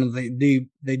that kind of,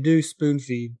 they do spoon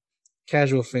feed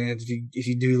casual fans. If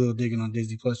you do a little digging on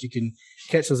Disney Plus, you can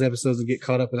catch those episodes and get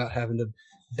caught up without having to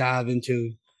dive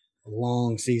into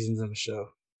long seasons of a show,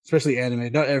 especially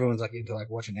animated. Not everyone's into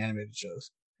watching animated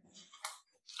shows.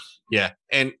 Yeah,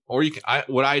 or you can.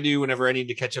 What I do whenever I need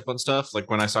to catch up on stuff,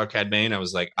 when I saw Cad Bane, I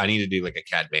was like, I need to do a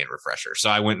Cad Bane refresher. So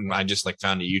I went and I just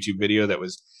found a YouTube video that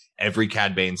was every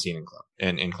Cad Bane scene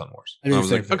in Clone Wars. And I was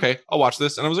like, okay, I'll watch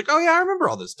this. And I was like, oh yeah, I remember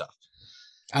all this stuff.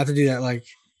 I have to do that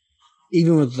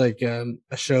even with a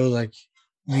show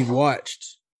you've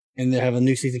watched and they have a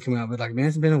new season coming out, but man,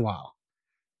 it's been a while.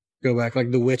 Go back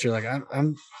The Witcher.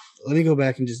 I'm let me go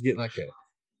back and just get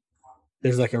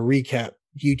there's a recap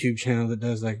YouTube channel that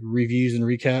does reviews and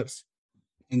recaps,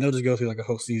 and they'll just go through a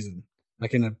whole season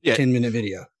in a 10-minute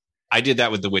video. I did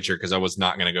that with The Witcher because I was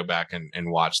not going to go back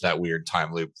and watch that weird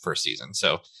time loop first season.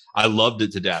 So I loved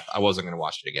it to death. I wasn't going to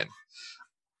watch it again.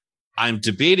 I'm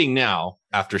debating now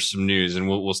after some news, and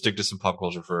we'll stick to some pop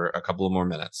culture for a couple of more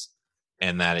minutes.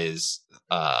 And that is,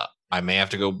 I may have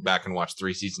to go back and watch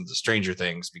 3 seasons of Stranger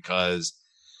Things because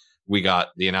we got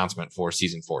the announcement for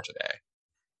season 4 today.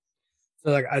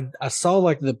 So I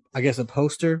saw I guess a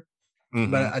poster,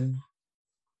 but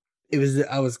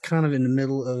I was kind of in the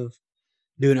middle of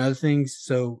doing other things.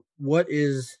 So what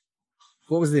was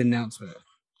the announcement?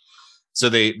 So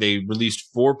they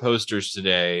released 4 posters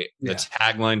today, the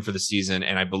tagline for the season,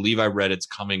 and I believe I read it's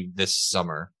coming this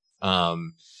summer.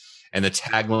 and the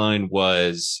tagline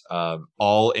was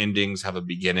all endings have a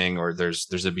beginning, or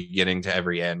there's a beginning to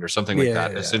every end, or something like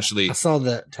that. Essentially, I saw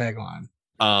that tagline.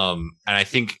 And I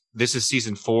think this is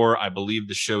season 4. I believe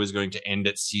the show is going to end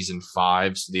at season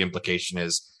 5. So the implication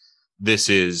is this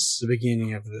is the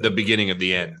beginning of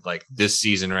the end. Like this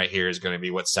season right here is going to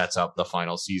be what sets up the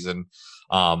final season.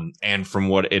 And from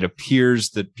what it appears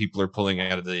that people are pulling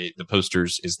out of the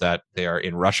posters is that they are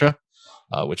in Russia,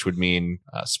 which would mean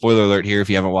spoiler alert here if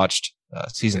you haven't watched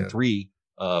season 3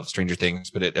 of Stranger Things,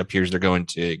 but it appears they're going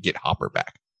to get Hopper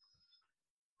back.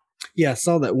 Yeah, I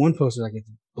saw that one poster. Like it's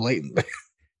blatant.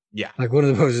 Yeah, like one of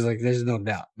the posters. Like there's no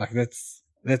doubt. Like that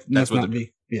must not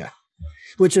be. Yeah,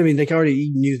 which I mean they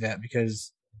already knew that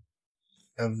because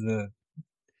of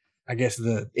I guess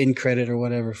the end credit or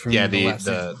whatever from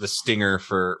the stinger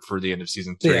for the end of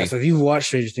season 3. Yeah, so if you've watched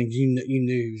Stranger Things, you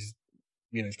knew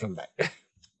he's coming back.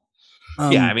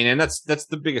 Yeah, I mean, and that's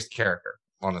the biggest character,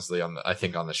 honestly. I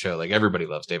think on the show, like everybody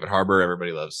loves David Harbour,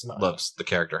 everybody loves the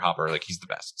character Hopper, like he's the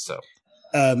best. So,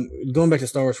 going back to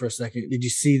Star Wars for a second, did you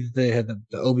see that they had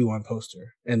the Obi-Wan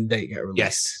poster and date got released?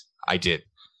 Yes, I did.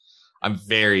 I'm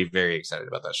very, very excited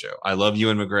about that show. I love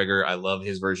Ewan McGregor. I love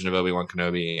his version of Obi-Wan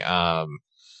Kenobi.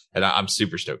 And I'm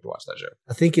super stoked to watch that show.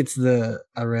 I think it's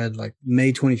I read like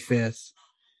May 25th,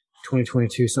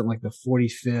 2022, something like the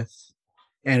 45th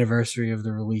anniversary of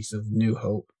the release of New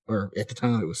Hope, or at the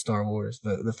time it was Star Wars,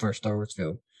 the first Star Wars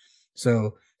film.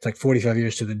 So it's like 45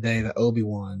 years to the day that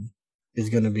Obi-Wan is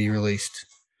going to be released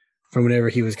from whenever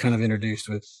he was kind of introduced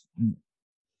with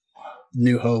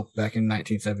New Hope back in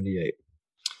 1978.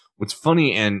 What's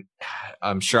funny, and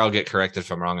I'm sure I'll get corrected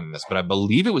if I'm wrong on this, but I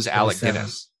believe it was Alec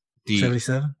Guinness.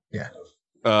 77? Yeah.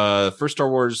 First Star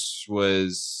Wars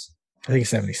was, I think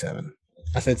 77.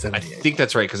 I said 78. I think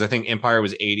that's right, because I think Empire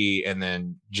was 80 and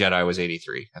then Jedi was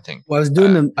 83, I think. Well,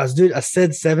 I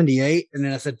said 78 and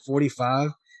then I said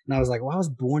 45 and I was like, well, I was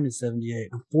born in 78.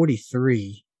 I'm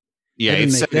 43. Yeah,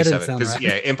 it's 77 because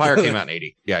right. Empire came out in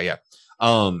 80. Yeah.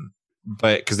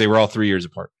 But because they were all 3 years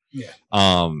apart. Yeah.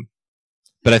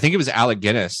 But I think it was Alec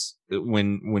Guinness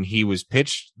when he was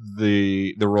pitched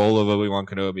the role of Obi-Wan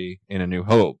Kenobi in A New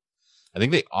Hope. I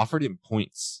think they offered him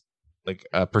points, like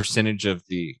a percentage of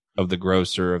the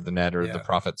gross or of the net or the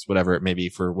profits, whatever it may be,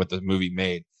 for what the movie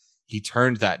made. He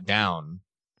turned that down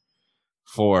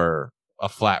for a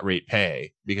flat rate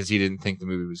pay because he didn't think the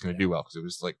movie was going to do well, because it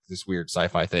was like this weird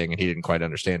sci-fi thing and he didn't quite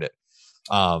understand it.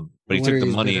 But he took the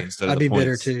money instead of the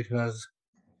points. I'd be bitter too.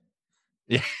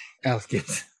 Yeah, Alec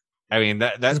Guinness. I mean,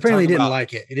 that's apparently he didn't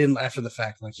like it. He didn't after the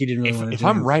fact. Like he didn't really want to. If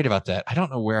I'm right about that, I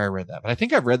don't know where I read that, but I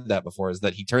think I've read that before. Is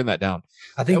that he turned that down?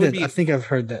 I think I've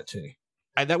heard that too.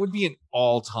 That would be an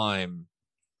all-time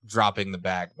dropping the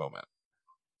bag moment.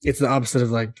 It's the opposite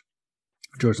of like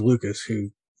George Lucas, who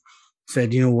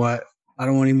said, "You know what? I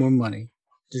don't want any more money.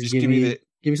 Just give me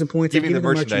some points. Give me the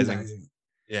merchandising."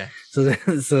 Yeah. So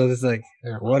it's like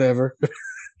whatever.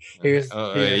 Here's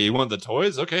you want the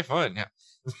toys? Okay, fine. Yeah.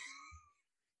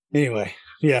 Anyway,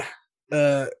 yeah.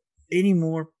 Any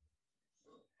more?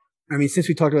 I mean, since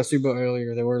we talked about Super Bowl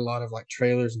earlier, there were a lot of like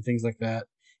trailers and things like that.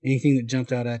 Anything that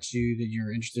jumped out at you that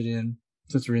you're interested in,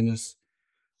 since we're in this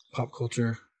pop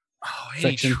culture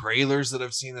section? Trailers that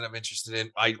I've seen that I'm interested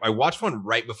in? I watched one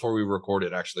right before we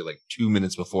recorded, actually, like 2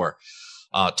 minutes before.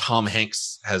 Tom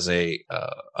Hanks has an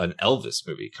Elvis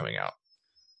movie coming out.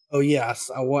 Oh yeah,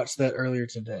 I watched that earlier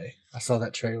today. I saw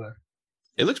that trailer.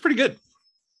 It looks pretty good.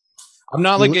 I'm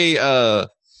not like a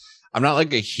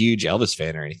huge Elvis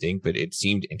fan or anything, but it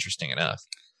seemed interesting enough.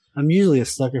 I'm usually a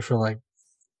sucker for like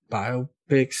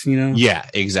biopics, you know? Yeah,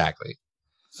 exactly.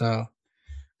 So,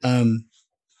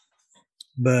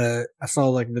 but I saw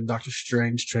like the Doctor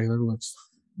Strange trailer. Looks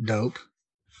dope.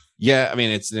 Yeah, I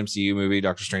mean, it's an MCU movie.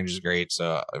 Doctor Strange is great.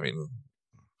 So, I mean,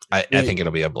 I think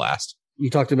it'll be a blast. You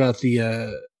talked about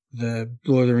the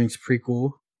Lord of the Rings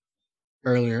prequel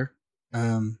earlier,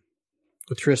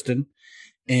 with Tristan.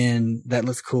 And that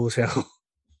looks cool as hell.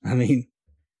 I mean,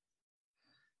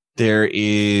 there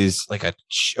is like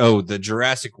the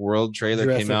Jurassic World trailer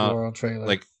came out.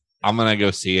 Like, I'm gonna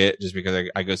go see it just because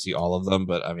I go see all of them,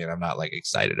 but I mean, I'm not like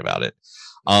excited about it.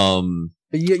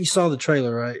 But you saw the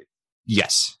trailer, right?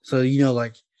 Yes. So you know,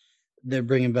 like they're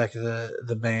bringing back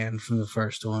the band from the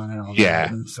first one and all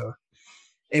that. And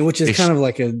and which is kind of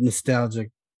like a nostalgic.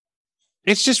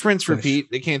 It's just rinse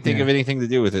repeat. They can't think of anything to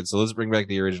do with it, so let's bring back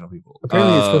the original people.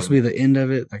 Apparently, it's supposed to be the end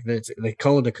of it. Like they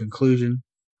call it a conclusion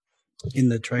in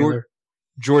the trailer.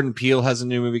 Jordan Peele has a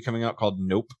new movie coming out called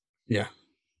Nope. Yeah.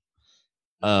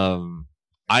 I'm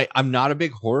not a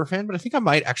big horror fan, but I think I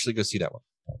might actually go see that one.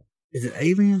 Is it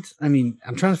Aliens? I mean,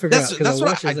 I'm trying to figure out. That's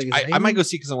what I might go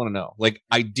see because I want to know. Like,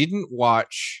 I didn't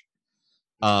watch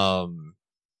What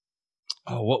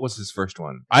was his first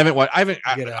one? I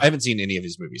haven't seen any of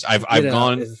his movies. I've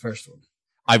gone is the first one.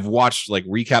 I've watched like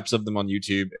recaps of them on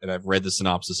YouTube, and I've read the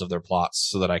synopsis of their plots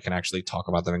so that I can actually talk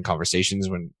about them in conversations.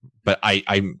 But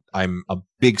I'm a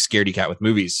big scaredy cat with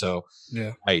movies, so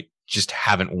yeah, I just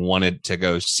haven't wanted to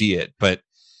go see it. But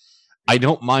I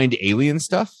don't mind alien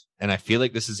stuff, and I feel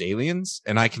like this is aliens,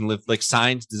 and I can live like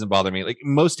Signs doesn't bother me. Like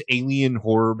most alien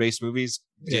horror based movies,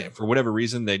 for whatever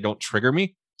reason, they don't trigger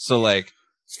me. So like,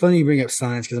 it's funny you bring up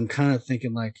Signs because I'm kind of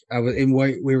thinking like in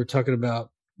what we were talking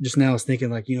about just now. I was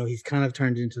thinking like, he's kind of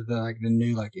turned into the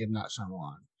new like M. Night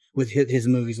Shyamalan with his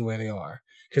movies the way they are,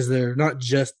 because they're not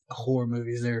just horror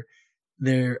movies.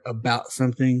 They're about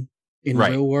something in the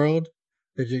real world.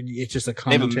 It's just a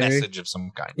commentary. They have a message of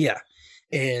some kind. Yeah,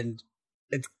 and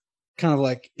it's kind of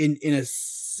like in a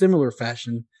similar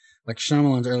fashion, like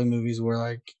Shyamalan's early movies were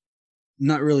like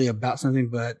not really about something,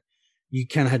 but you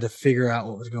kind of had to figure out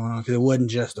what was going on because it wasn't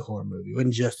just a horror movie. It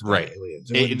wasn't just about aliens.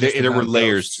 There were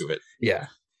layers to it. Yeah.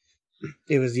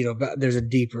 It was, there's a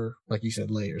deeper, like you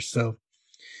said, layers. So,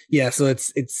 yeah, so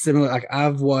it's similar. Like I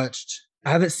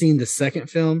haven't seen the second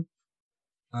film.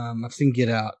 I've seen Get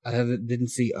Out. Didn't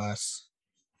see Us.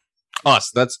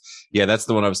 That's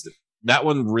the one that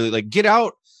one really like Get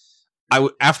Out.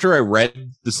 After I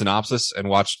read the synopsis and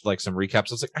watched like some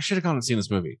recaps, I was like, I should have gone and seen this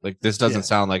movie. Like this doesn't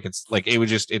sound like it's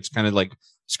kind of like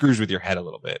screws with your head a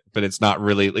little bit, but it's not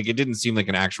really like, it didn't seem like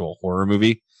an actual horror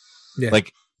movie. Yeah.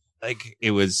 Like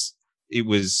it was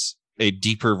a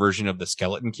deeper version of The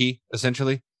Skeleton Key,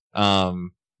 essentially.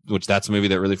 Which that's a movie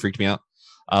that really freaked me out.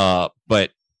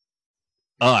 But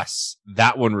Us,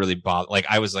 that one really bothered. Like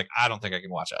I was like, I don't think I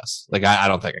can watch Us. Like I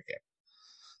don't think I can.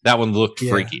 That one looked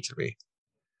freaky to me.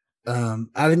 I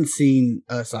haven't seen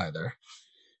Us either,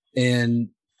 and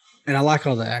I like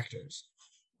all the actors.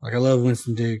 Like I love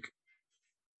Winston Duke,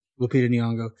 Lupita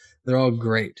Nyong'o. They're all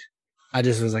great. I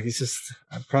just was like, it's just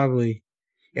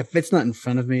if it's not in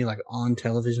front of me, like on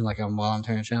television, like while I'm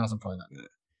turning channels, I'm probably not gonna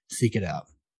seek it out.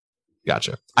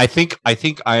 Gotcha. I think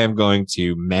I am going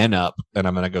to man up and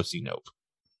I'm gonna go see Nope.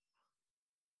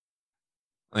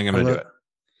 I think I'm gonna do it.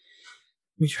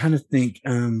 I'm trying to think.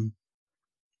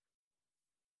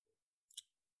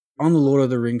 On the Lord of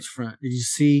the Rings front, did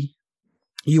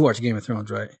you watch Game of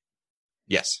Thrones, right?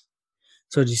 Yes.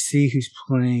 So did you see who's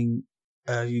playing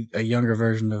a younger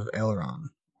version of Elrond?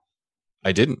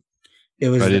 I didn't. It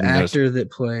was the actor that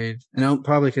played, and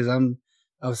probably because I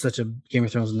was such a Game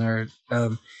of Thrones nerd.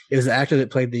 It was the actor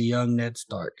that played the young Ned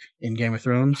Stark in Game of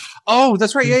Thrones. Oh,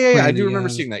 that's right. Yeah. I do remember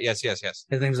seeing that. Yes.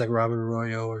 His name's like Robert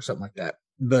Arroyo or something like that.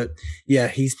 But yeah,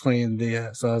 he's playing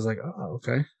so I was like, oh,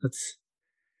 okay.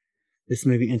 This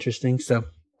may be interesting. So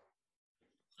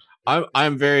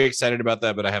I'm very excited about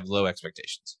that, but I have low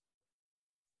expectations.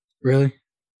 Really?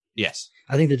 Yes.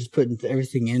 I think they're just putting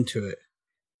everything into it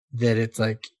that it's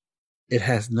like it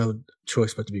has no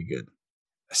choice but to be good.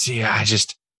 See,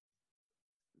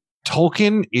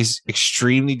 Talkin is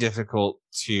extremely difficult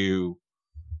to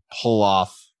pull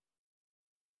off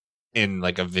in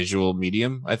like a visual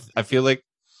medium. I feel like,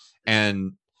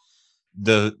 and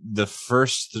the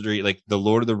first three, like the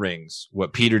Lord of the Rings,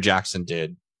 what Peter Jackson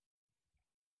did,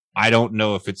 I don't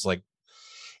know if it's like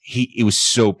it was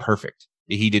so perfect.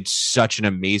 He did such an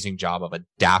amazing job of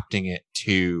adapting it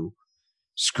to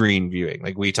screen viewing.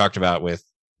 Like we talked about with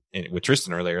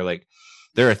Tristan earlier, like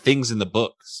there are things in the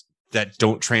books that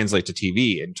don't translate to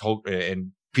TV,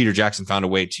 and Peter Jackson found a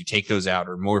way to take those out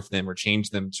or morph them or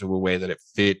change them to a way that it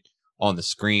fit on the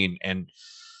screen. And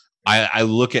I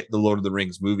look at the Lord of the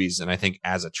Rings movies and I think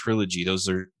as a trilogy,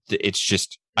 it's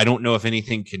just, I don't know if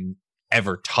anything can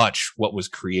ever touch what was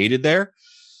created there.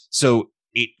 So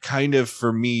it kind of,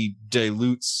 for me,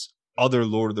 dilutes other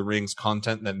Lord of the Rings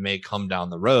content that may come down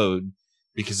the road,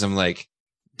 because I'm like,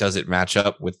 does it match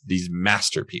up with these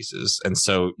masterpieces? And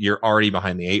so you're already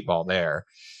behind the 8 ball there.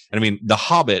 And I mean, The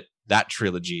Hobbit, that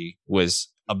trilogy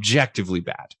was objectively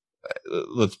bad.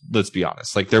 Let's be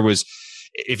honest. Like there was,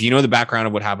 if you know the background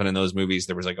of what happened in those movies,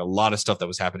 there was like a lot of stuff that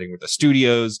was happening with the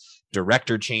studios,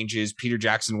 director changes. Peter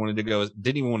Jackson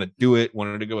didn't even want to do it,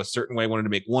 wanted to go a certain way, wanted to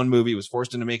make one movie, was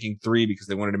forced into making 3 because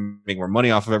they wanted to make more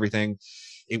money off of everything.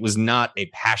 It was not a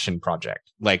passion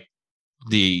project like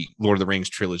the Lord of the Rings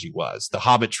trilogy was. The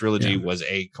Hobbit trilogy was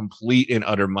a complete and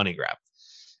utter money grab.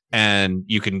 And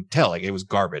you can tell like it was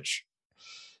garbage.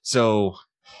 So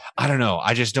I don't know.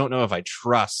 I just don't know if I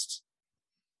trust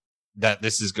that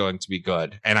this is going to be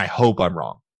good. And I hope I'm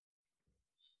wrong.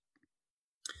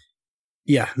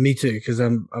 Yeah, me too. Cause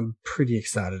I'm pretty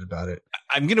excited about it.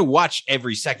 I'm going to watch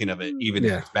every second of it, even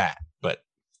if it's bad, but.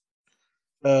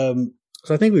 So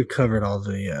I think we've covered all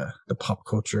the pop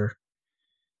culture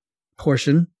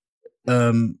portion.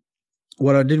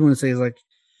 What I did want to say is like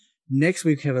next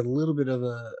week have a little bit of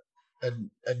a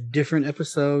different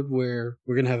episode where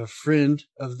we're gonna have a friend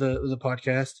of the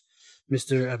podcast,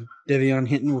 Mr. Devion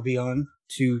Hinton, will be on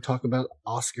to talk about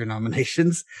Oscar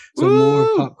nominations, so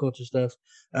more pop culture stuff.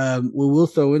 We will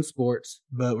throw in sports,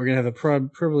 but we're gonna have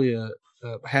probably a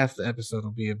half the episode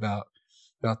will be about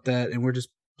that, and we're just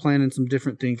planning some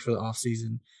different things for the off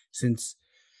season, since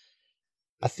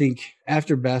I think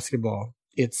after basketball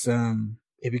it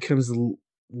becomes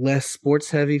less sports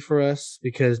heavy for us,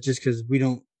 because we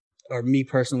don't, or me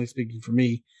personally speaking, for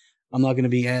me, I'm not going to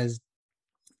be as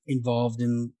involved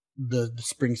in the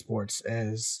spring sports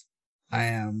as I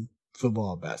am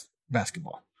football,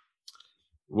 basketball.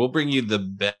 We'll bring you the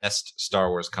best Star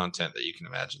Wars content that you can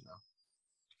imagine,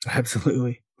 though.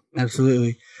 Absolutely.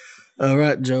 All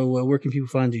right, Joe, where can people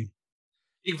find you?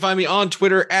 You can find me on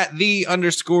Twitter at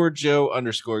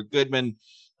 @the_Joe_Goodman.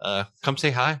 Come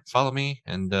say hi, follow me,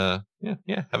 and yeah,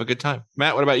 have a good time.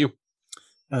 Matt, what about you?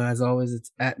 As always,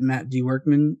 it's at Matt D.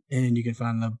 Workman, and you can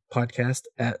find the podcast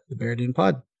at the Bear Den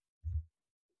Pod.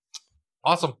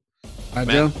 Awesome. All right,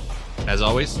 Matt, Joe. As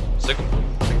always, sick 'em.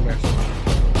 Bears.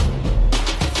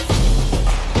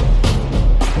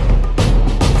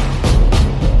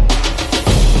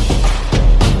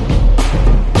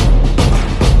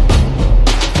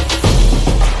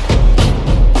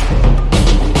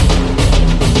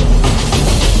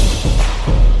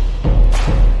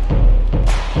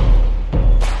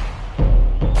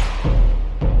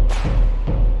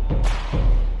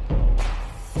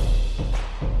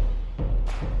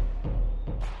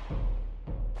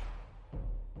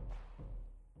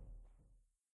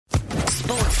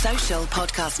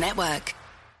 Podcast Network.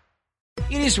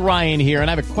 It is Ryan here, and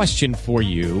I have a question for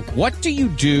you. What do you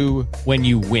do when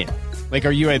you win? Like,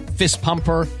 are you a fist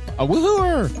pumper, a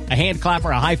woohooer, a hand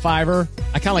clapper, a high fiver?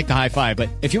 I kind of like the high five, but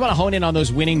if you want to hone in on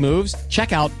those winning moves,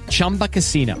 check out Chumba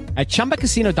Casino. At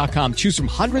ChumbaCasino.com, choose from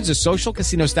hundreds of social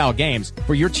casino-style games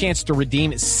for your chance to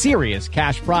redeem serious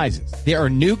cash prizes. There are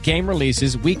new game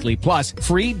releases weekly, plus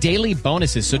free daily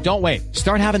bonuses. So don't wait.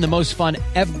 Start having the most fun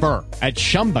ever at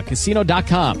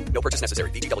ChumbaCasino.com. No purchase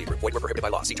necessary. VGW Group. Void where prohibited by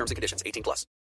law. See terms and conditions. 18+.